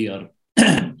life here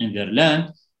in their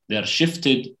land, they are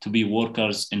shifted to be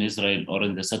workers in Israel or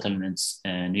in the settlements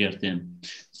near them.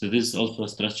 So this is also a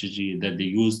strategy that they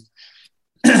used.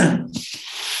 And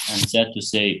sad to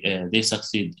say, they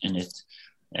succeed in it.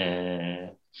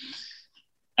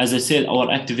 As I said, our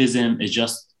activism is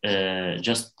just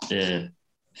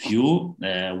few.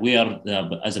 We are,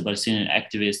 as a Palestinian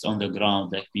activist on the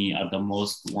ground, like me, are the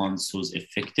most ones who's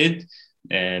affected.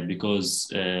 Because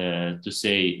to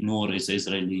say Noor is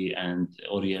Israeli and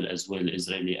Oriel as well,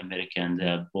 Israeli American, they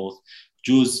are both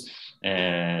Jews.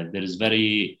 There is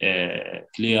very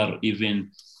clear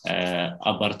even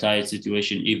apartheid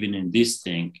situation even in this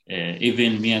thing.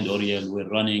 Even me and Oriel were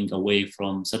running away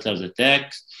from settlers'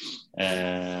 attacks,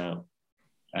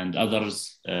 and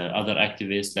others, other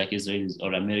activists like Israelis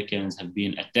or Americans have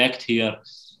been attacked here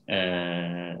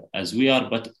as we are.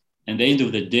 But at the end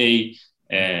of the day,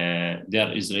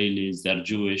 they're Israelis, they're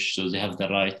Jewish, so they have the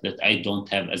right that I don't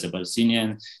have as a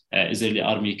Palestinian. Israeli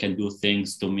army can do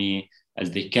things to me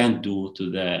as they can't do to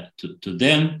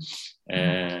them.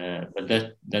 But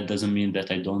that doesn't mean that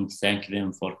I don't thank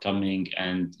them for coming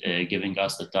and giving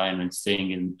us the time and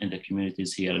staying in the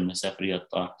communities here in Masaf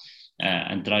Riyadh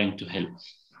and trying to help.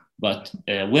 But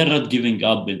we're not giving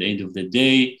up at the end of the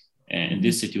day in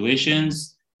these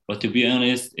situations. But to be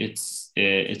honest,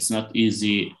 it's not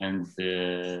easy, and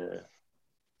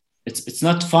it's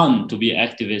not fun to be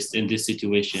activist in this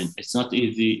situation. It's not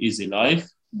easy life.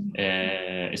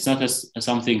 It's not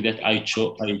something that I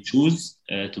choose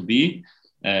to be.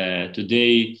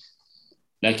 Today,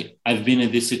 like I've been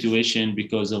in this situation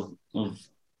because of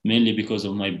mainly because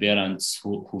of my parents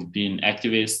who've been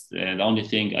activists. The only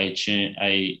thing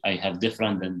I have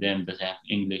different than them, that I have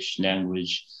English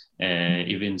language.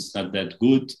 Even it's not that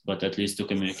good, but at least to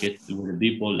communicate with the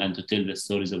people and to tell the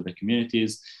stories of the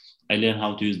communities. I learn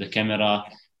how to use the camera.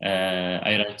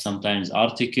 I write sometimes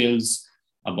articles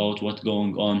about what's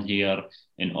going on here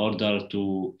in order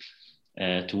to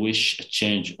wish a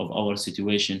change of our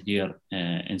situation here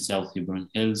in South Hebron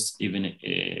Hills, even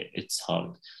it's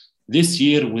hard. This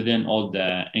year, within all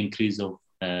the increase of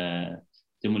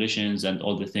demolitions and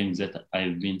all the things that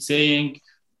I've been saying,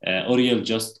 Oriel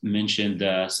just mentioned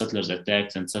the settlers'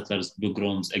 attacks and settlers'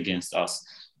 pogroms against us.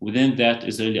 Within that,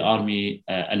 Israeli army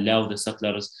allowed the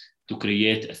settlers to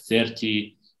create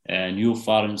 30 new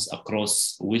farms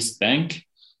across West Bank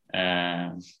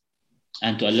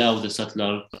and to allow the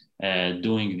settler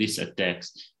doing these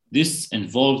attacks. This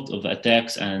involved of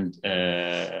attacks and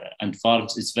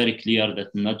farms. It's very clear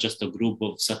that not just a group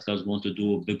of settlers want to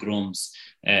do pogroms.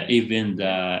 Even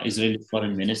the Israeli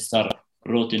foreign minister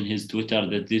wrote in his Twitter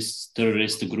that this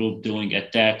terrorist group doing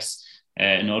attacks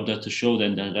in order to show the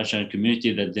international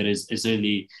community that there is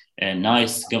Israeli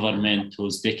nice government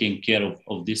who's taking care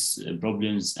of these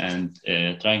problems and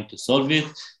trying to solve it.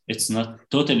 It's not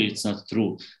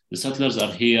true. The settlers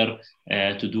are here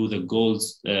to do the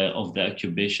goals of the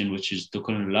occupation, which is to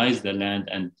colonize the land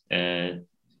and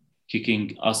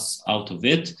kicking us out of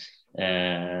it.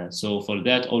 So for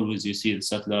that, always you see the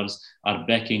settlers are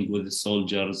backing with the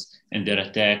soldiers in their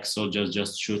attacks. Soldiers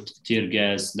just shoot tear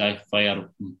gas, live fire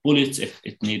bullets if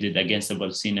it needed against the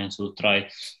Palestinians who try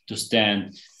to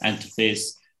stand and to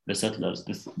face the settlers.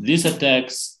 These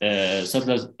attacks,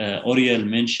 settlers, Oriel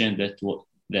mentioned that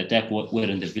the attack were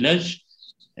in the village,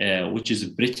 which is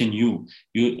pretty new.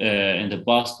 In the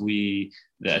past, the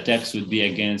attacks would be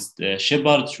against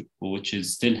Shepherd, which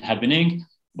is still happening.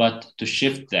 But to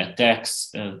shift the attacks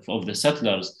of the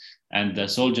settlers and the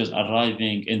soldiers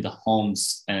arriving in the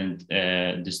homes and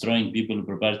destroying people's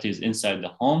properties inside the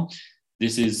home,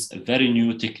 this is a very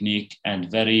new technique and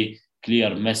very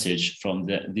clear message from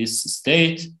this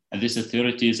state and these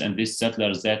authorities and these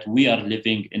settlers that we are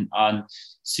living in an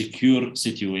secure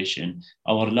situation.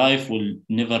 Our life will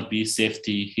never be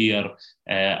safety here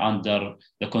under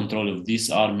the control of this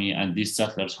army and these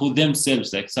settlers who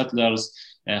themselves, like settlers,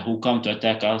 who come to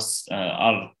attack us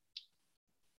are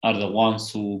the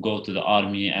ones who go to the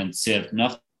army and serve.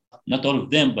 Not all of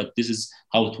them, but this is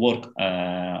how it works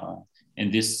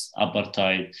in this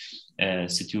apartheid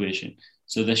situation.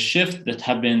 So the shift that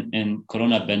happened in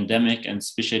Corona pandemic, and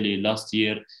especially last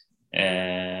year,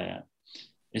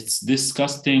 it's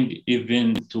disgusting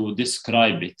even to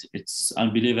describe it. It's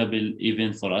unbelievable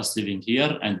even for us living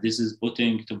here. And this is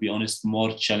putting, to be honest,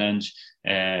 more challenge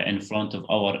in front of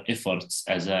our efforts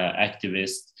as an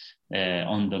activist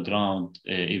on the ground,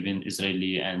 even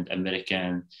Israeli and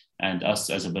American and us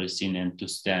as a Palestinian to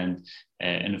stand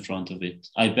in front of it.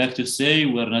 I beg to say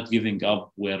we're not giving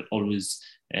up. We're always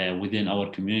within our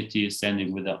community,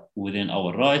 standing within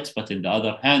our rights. But on the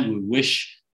other hand, we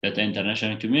wish that the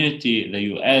international community, the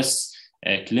US,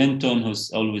 Clinton,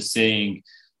 who's always saying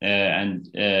and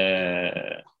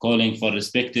calling for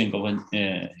respecting of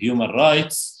human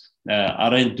rights,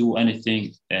 aren't do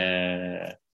anything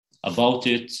about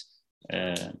it.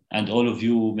 And all of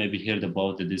you maybe heard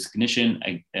about the designation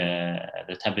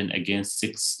that happened against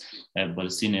 6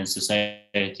 Palestinian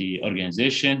society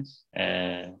organizations,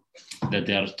 that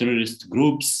they are terrorist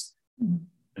groups.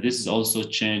 This is also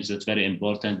change that's very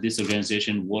important. This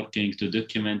organization working to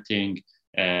documenting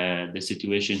the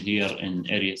situation here in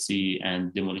Area C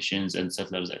and demolitions and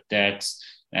settlers attacks.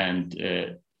 And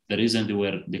the reason they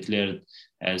were declared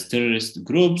as terrorist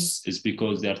groups is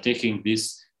because they are taking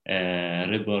this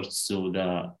reports to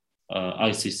the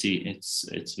ICC.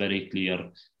 It's very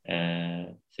clear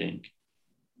thing.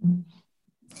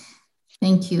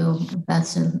 Thank you,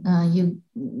 Bassel.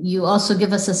 You also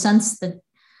give us a sense that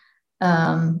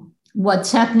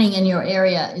what's happening in your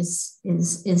area is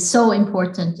so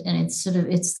important, and it's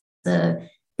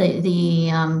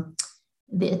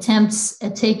the attempts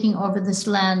at taking over this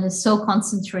land is so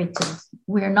concentrated.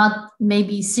 We're not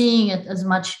maybe seeing it as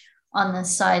much on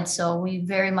this side, so we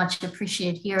very much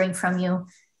appreciate hearing from you.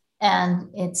 And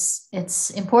it's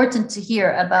important to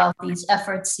hear about these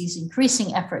efforts, these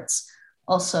increasing efforts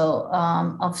also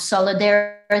of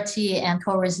solidarity and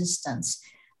co-resistance.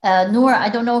 Noor, I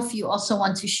don't know if you also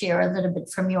want to share a little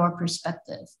bit from your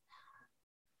perspective.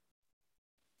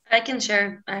 I can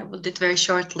share. I will do it very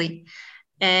shortly.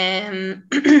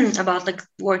 About like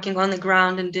working on the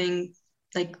ground and doing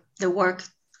like the work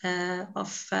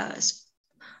of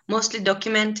mostly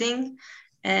documenting.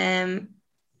 I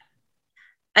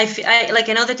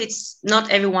know that it's not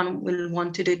everyone will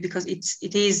want to do it because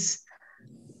it is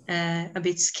a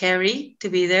bit scary to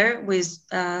be there with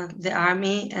the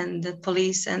army and the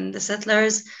police and the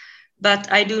settlers.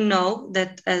 But I do know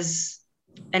that as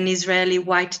an Israeli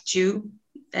white Jew,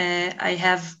 I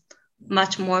have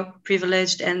much more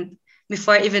privileged, and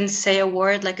before I even say a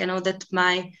word, like I know that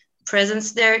my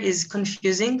presence there is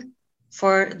confusing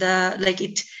for the, like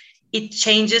it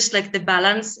changes like the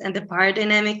balance and the power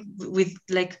dynamic with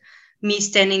like me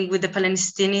standing with the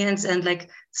Palestinians, and like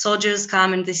soldiers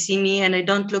come and they see me and I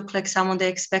don't look like someone they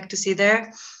expect to see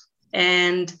there.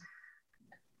 And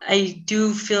I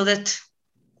do feel that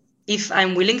if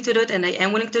I'm willing to do it, and I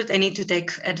am willing to do it, I need to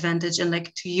take advantage and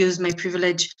like to use my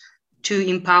privilege to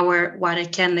empower what I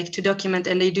can, like to document.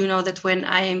 And I do know that when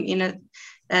I am in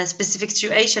a specific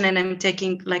situation and I'm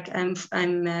taking, like I'm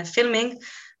filming,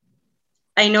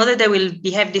 I know that they will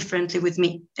behave differently with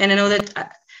me. And I know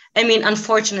that, I mean,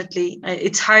 unfortunately,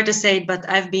 it's hard to say, but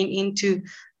I've been into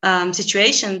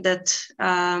situation that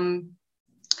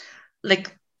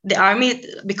like the army,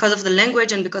 because of the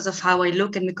language and because of how I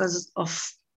look and because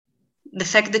of the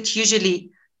fact that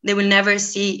usually they will never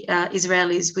see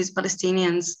Israelis with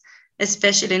Palestinians,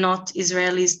 especially not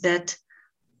Israelis that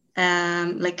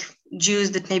like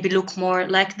Jews that maybe look more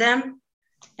like them.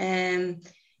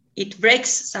 It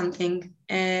breaks something.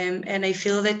 And I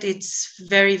feel that it's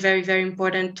very, very, very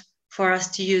important for us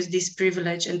to use this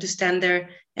privilege and to stand there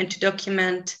and to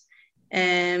document.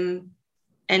 And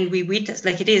we witness,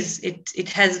 like it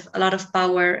has a lot of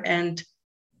power, and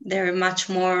there are much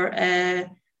more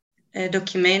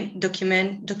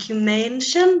documentation.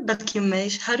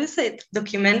 How do you say it?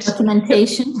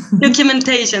 Documentation.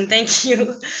 Thank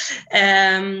you.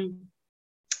 And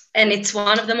it's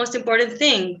one of the most important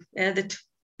things that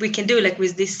we can do, like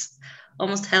with this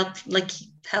almost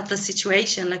helpless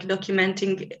situation, like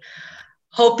documenting,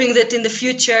 hoping that in the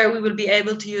future we will be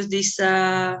able to use this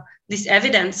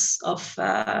evidence of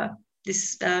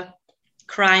these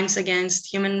crimes against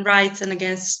human rights and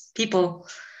against people.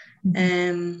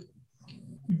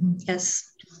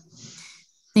 Yes.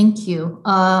 Thank you.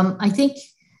 I think,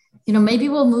 maybe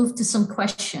we'll move to some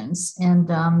questions. And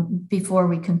before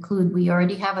we conclude, we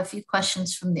already have a few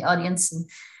questions from the audience,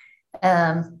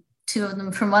 and 2 of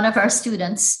them from one of our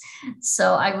students.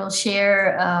 So I will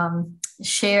share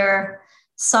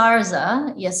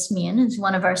Sarza Yasmin is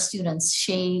one of our students.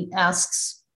 She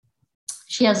has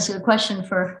a question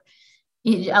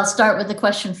I'll start with the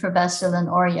question for Bassel and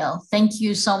Oriel. Thank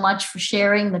you so much for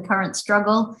sharing the current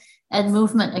struggle and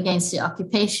movement against the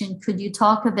occupation. Could you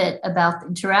talk a bit about the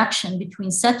interaction between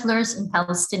settlers and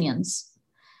Palestinians?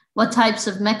 What types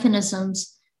of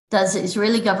mechanisms does the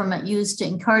Israeli government use to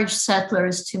encourage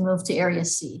settlers to move to Area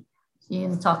C? You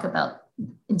can talk about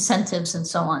incentives and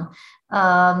so on.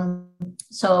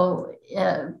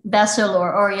 Basil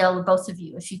or Oriel, both of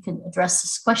you, if you can address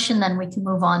this question, then we can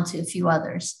move on to a few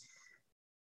others.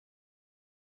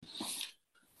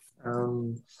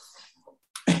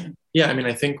 Yeah, I mean,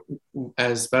 I think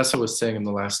as Basil was saying, in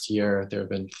the last year, there have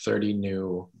been 30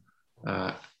 new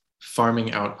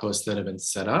farming outposts that have been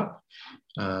set up,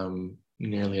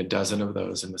 nearly a dozen of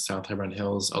those in the South Hebron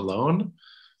Hills alone.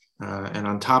 And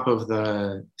on top of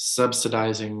the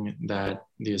subsidizing that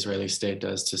the Israeli state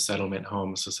does to settlement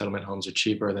homes, so settlement homes are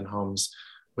cheaper than homes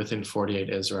within 48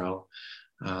 Israel,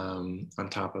 on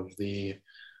top of the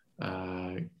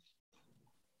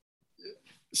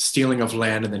stealing of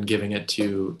land and then giving it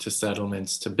to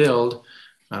settlements to build.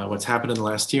 What's happened in the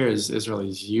last year is Israel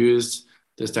has used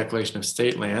this declaration of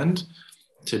state land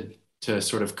to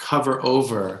sort of cover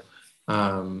over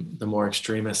the more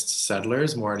extremist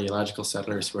settlers, more ideological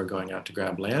settlers who are going out to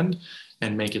grab land,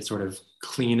 and make it sort of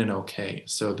clean and okay.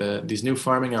 So these new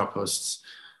farming outposts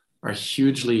are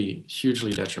hugely,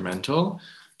 hugely detrimental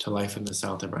to life in the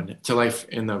South Hebron, to life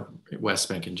in the West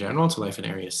Bank in general, to life in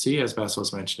Area C, as Basil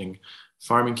was mentioning,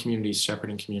 farming communities,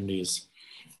 shepherding communities.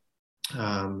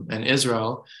 And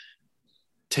Israel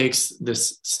takes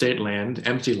this state land,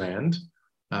 empty land,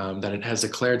 that it has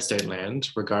declared state land,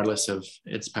 regardless of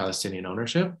its Palestinian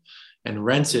ownership, and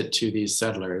rents it to these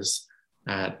settlers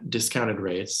at discounted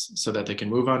rates so that they can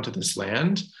move onto this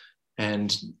land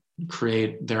and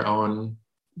create their own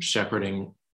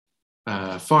shepherding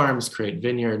farms, create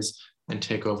vineyards, and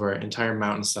take over entire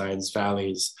mountainsides,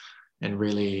 valleys, and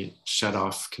really shut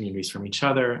off communities from each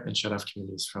other and shut off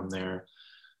communities from their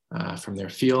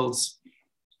fields.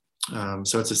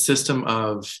 So it's a system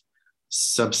of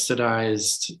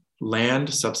subsidized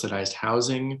land, subsidized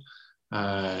housing,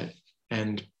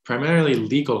 and primarily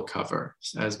legal cover.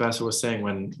 As Basil was saying,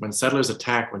 when settlers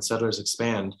attack, when settlers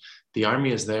expand, the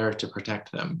army is there to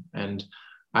protect them. And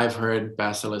I've heard,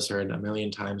 Basil has heard a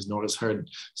million times, Nora's heard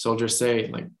soldiers say,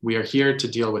 like, we are here to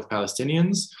deal with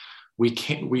Palestinians.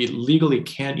 We legally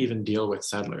can't even deal with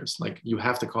settlers. Like, you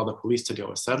have to call the police to deal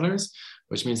with settlers,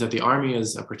 which means that the army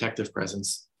is a protective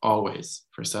presence always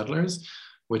for settlers,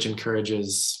 which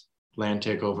encourages land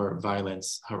takeover,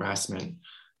 violence, harassment.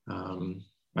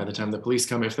 By the time the police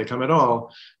come, if they come at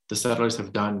all, the settlers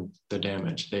have done the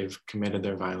damage. They've committed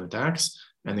their violent acts,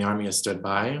 and the army has stood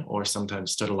by or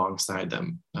sometimes stood alongside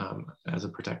them as a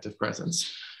protective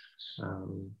presence.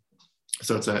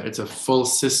 So it's a full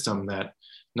system that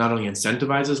not only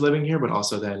incentivizes living here, but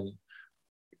also then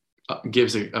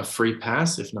gives a free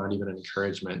pass, if not even an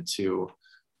encouragement to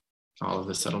all of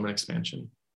the settlement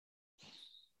expansion.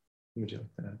 Let me do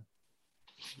that.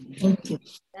 Thank you.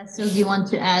 So do you want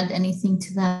to add anything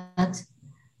to that?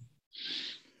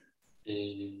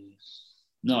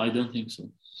 No, I don't think so.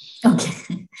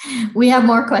 Okay, we have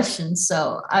more questions.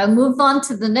 So I'll move on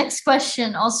to the next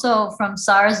question, also from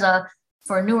Sarza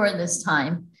for Noor this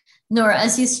time. Noor,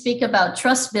 as you speak about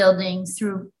trust building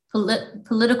through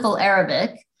political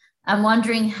Arabic, I'm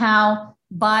wondering how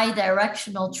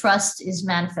bi-directional trust is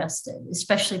manifested,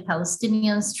 especially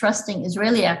Palestinians trusting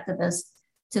Israeli activists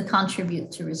to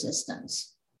contribute to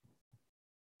resistance.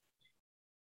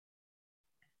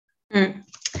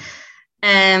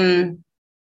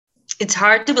 It's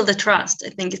hard to build a trust. I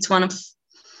think it's one of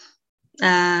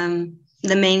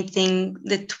the main thing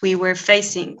that we were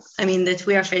facing. I mean, that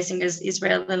we are facing as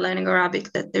Israel and learning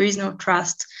Arabic, that there is no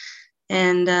trust.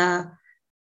 And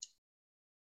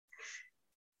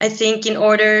I think in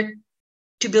order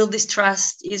to build this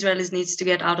trust, Israelis needs to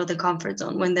get out of the comfort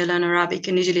zone when they learn Arabic,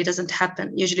 and usually it doesn't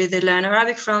happen. Usually they learn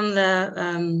Arabic from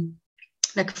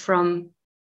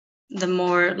the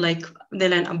more like they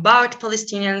learn about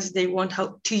Palestinians. They want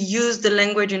how to use the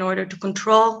language in order to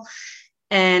control,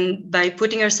 and by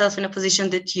putting yourself in a position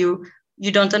that you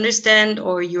don't understand,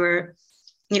 or you're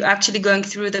actually going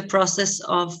through the process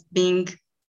of being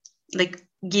like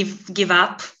give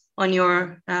up on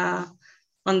your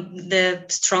on the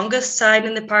strongest side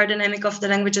in the power dynamic of the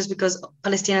languages, because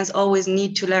Palestinians always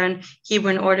need to learn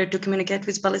Hebrew in order to communicate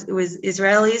with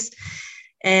Israelis.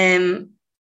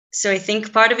 So I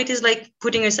think part of it is like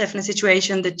putting yourself in a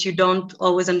situation that you don't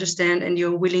always understand, and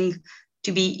you're willing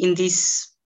to be in this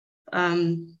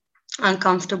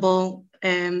uncomfortable,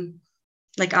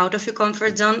 like out of your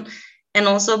comfort zone. And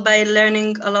also by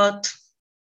learning a lot,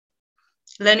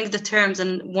 learning the terms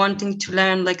and wanting to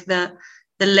learn like the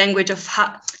language of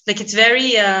how, like it's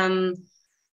very,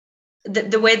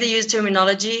 the way they use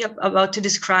terminology about to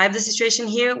describe the situation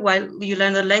here, while you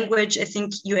learn the language, I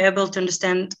think you're able to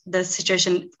understand the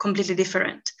situation completely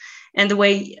different. And the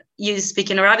way you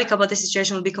speak in Arabic about the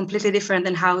situation will be completely different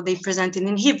than how they present it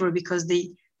in Hebrew, because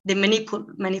they they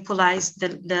monopolize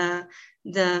the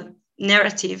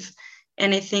narrative.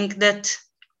 And I think that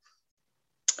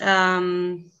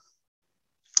I'm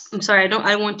sorry,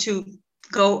 I want to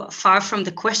go far from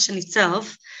the question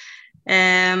itself.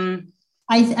 I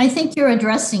think you're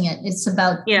addressing it. It's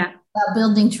about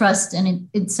building trust, and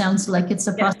it sounds like it's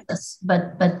a process.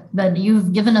 But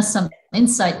you've given us some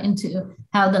insight into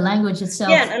how the language itself.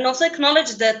 Yeah, and also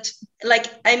acknowledge that, like,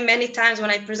 I many times when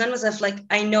I present myself, like,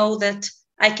 I know that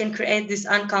I can create this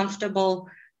uncomfortable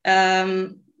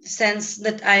sense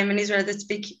that I'm an Israeli that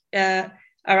speak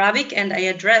Arabic, and I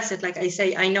address it. Like I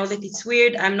say, I know that it's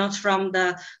weird. I'm not from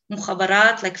the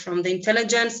mukhabarat, like from the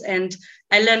intelligence, and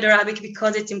I learned Arabic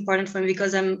because it's important for me,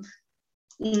 because I'm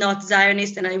not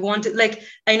Zionist, and I want to, like,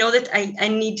 I know that I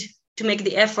need to make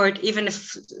the effort, even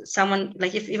if someone,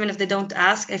 like, even if they don't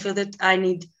ask. I feel that I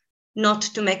need not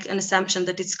to make an assumption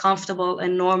that it's comfortable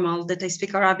and normal that I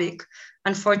speak Arabic.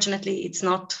 Unfortunately, it's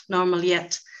not normal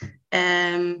yet.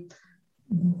 And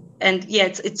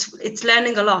yeah, it's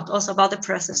learning a lot also about the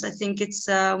process. I think it's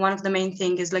one of the main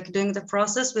things is like doing the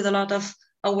process with a lot of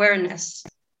awareness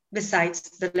besides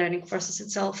the learning process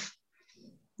itself.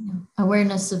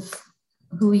 Awareness of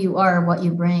who you are, what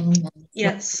you bring.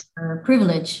 Yes.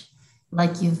 Privilege,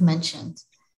 like you've mentioned.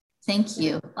 Thank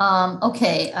you.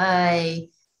 Okay,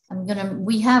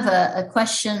 we have a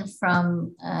question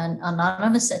from an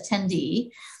anonymous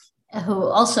attendee who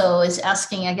also is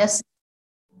asking, I guess,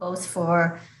 both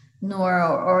for Noor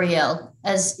or Oriel.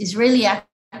 As Israeli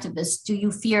activists, do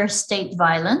you fear state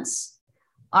violence?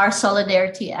 Are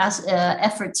solidarity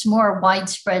efforts more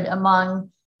widespread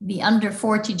among the under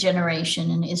 40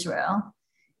 generation in Israel?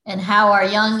 And how are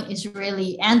young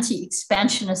Israeli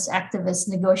anti-expansionist activists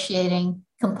negotiating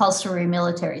compulsory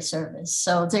military service?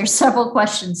 So there's several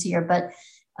questions here, but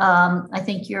I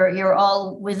think you're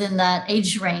all within that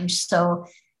age range. So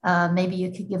maybe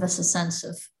you could give us a sense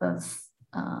of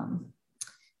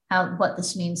what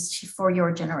this means for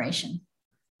your generation.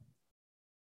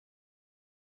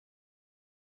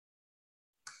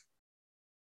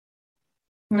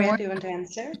 Where do you want to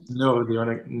answer? No, do you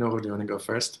want to go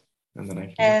first, and then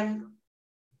I can.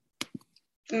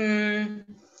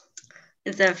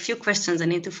 There are a few questions. I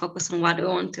need to focus on what I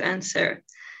want to answer.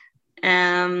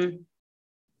 I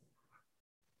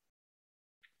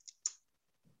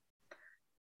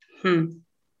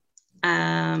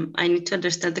need to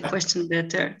understand the question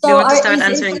better. So do you want to start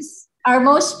answering? Are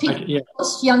most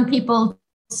young people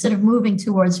sort of moving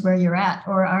towards where you're at,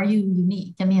 or are you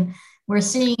unique? I mean, we're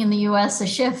seeing in the US a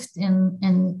shift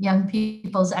in young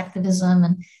people's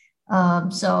activism,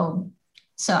 and so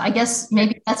I guess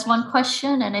maybe that's one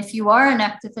question. And if you are an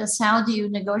activist, how do you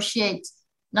negotiate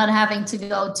not having to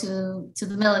go to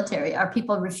the military? Are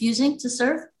people refusing to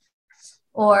serve?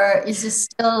 Or is this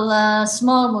still a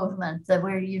small movement that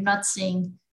where you're not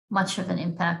seeing much of an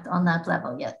impact on that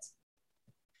level yet?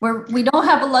 We don't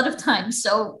have a lot of time,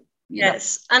 so.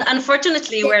 Yes, and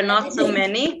unfortunately, we're not so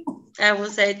many. I will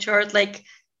say it short, like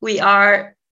we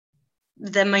are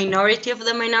the minority of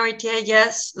the minority, I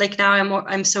guess. Like now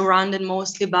I'm surrounded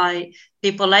mostly by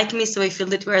people like me, so I feel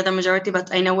that we're the majority,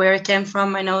 but I know where I came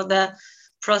from. I know the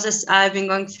process I've been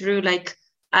going through. Like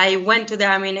I went to the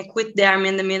army and I quit the army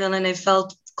in the middle, and I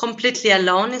felt completely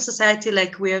alone in society.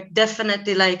 Like we're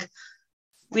definitely like,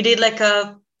 we did like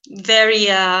a very,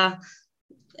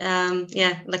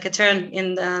 like a turn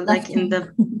in the, like in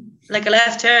the, like a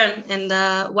left turn in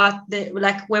the,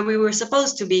 like where we were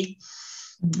supposed to be.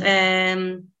 We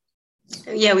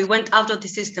went out of the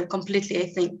system completely, I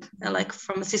think, like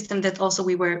from a system that also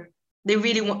they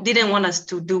really didn't want us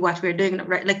to do what we're doing,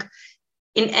 right? Like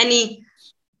in any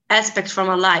aspect from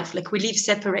our life, like we live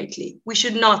separately. We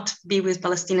should not be with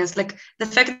Palestinians. Like the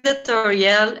fact that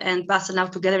Oriel and Bassel now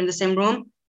together in the same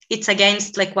room, it's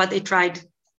against like what they tried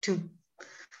to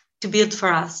build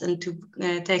for us and to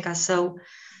take us. So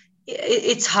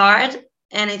it's hard.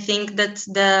 And I think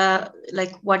that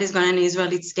what is going on in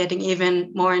Israel, it's getting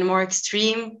even more and more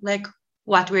extreme, like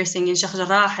what we're seeing in Sheikh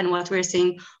Jarrah and what we're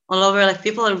seeing all over. Like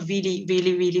people are really,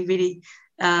 really, really, really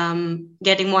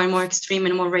getting more and more extreme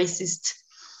and more racist.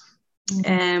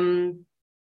 And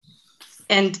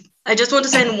I just want to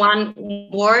say in one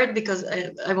word, because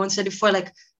I want to say before,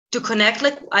 like to connect,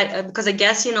 like because I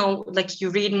guess, you know, like you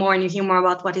read more and you hear more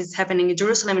about what is happening in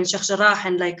Jerusalem and Sheikh Jarrah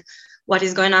and like what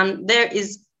is going on there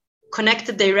is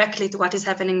connected directly to what is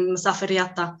happening in Masafer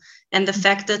Yatta, and the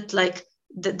fact that like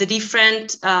the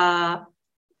different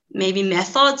maybe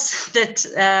methods that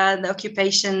the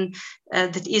occupation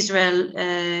that Israel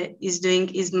is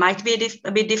doing might be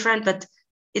a bit different, but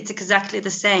it's exactly the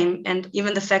same. And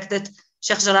even the fact that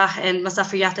Sheikh Jarrah and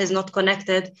Masafer Yatta is not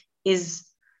connected is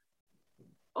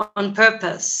on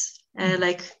purpose.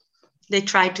 Like they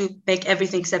try to make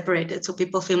everything separated, so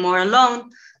people feel more alone.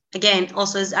 Again,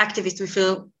 also as activists, we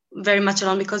feel very much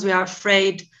alone because we are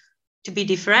afraid to be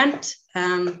different.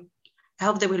 I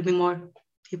hope there will be more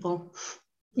people.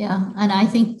 Yeah, and I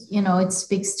think, it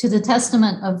speaks to the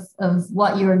testament of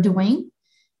what you're doing,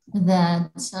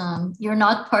 that you're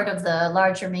not part of the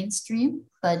larger mainstream,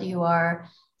 but you are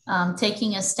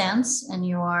taking a stance and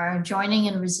you are joining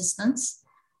in resistance.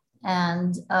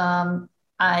 And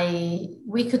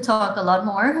we could talk a lot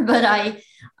more, but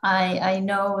I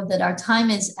know that our time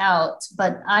is out.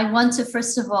 But I want to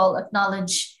first of all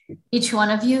acknowledge each one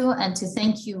of you and to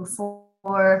thank you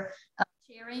for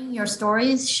sharing your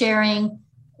stories, sharing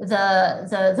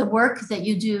the work that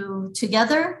you do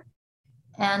together,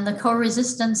 and the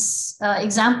co-resistance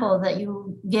example that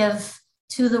you give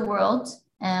to the world.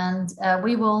 And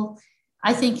we will,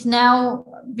 I think, now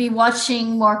be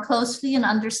watching more closely and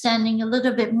understanding a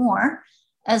little bit more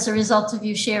as a result of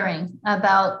you sharing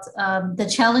about the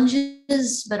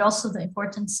challenges, but also the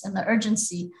importance and the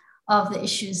urgency of the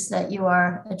issues that you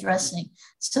are addressing.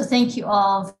 So thank you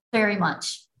all very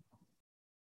much.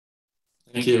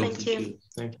 Thank you. Thank you.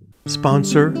 Thank you.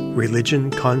 Sponsor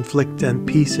Religion, Conflict and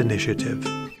Peace Initiative.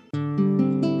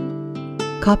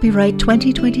 Copyright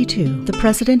 2022, the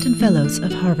President and Fellows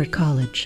of Harvard College.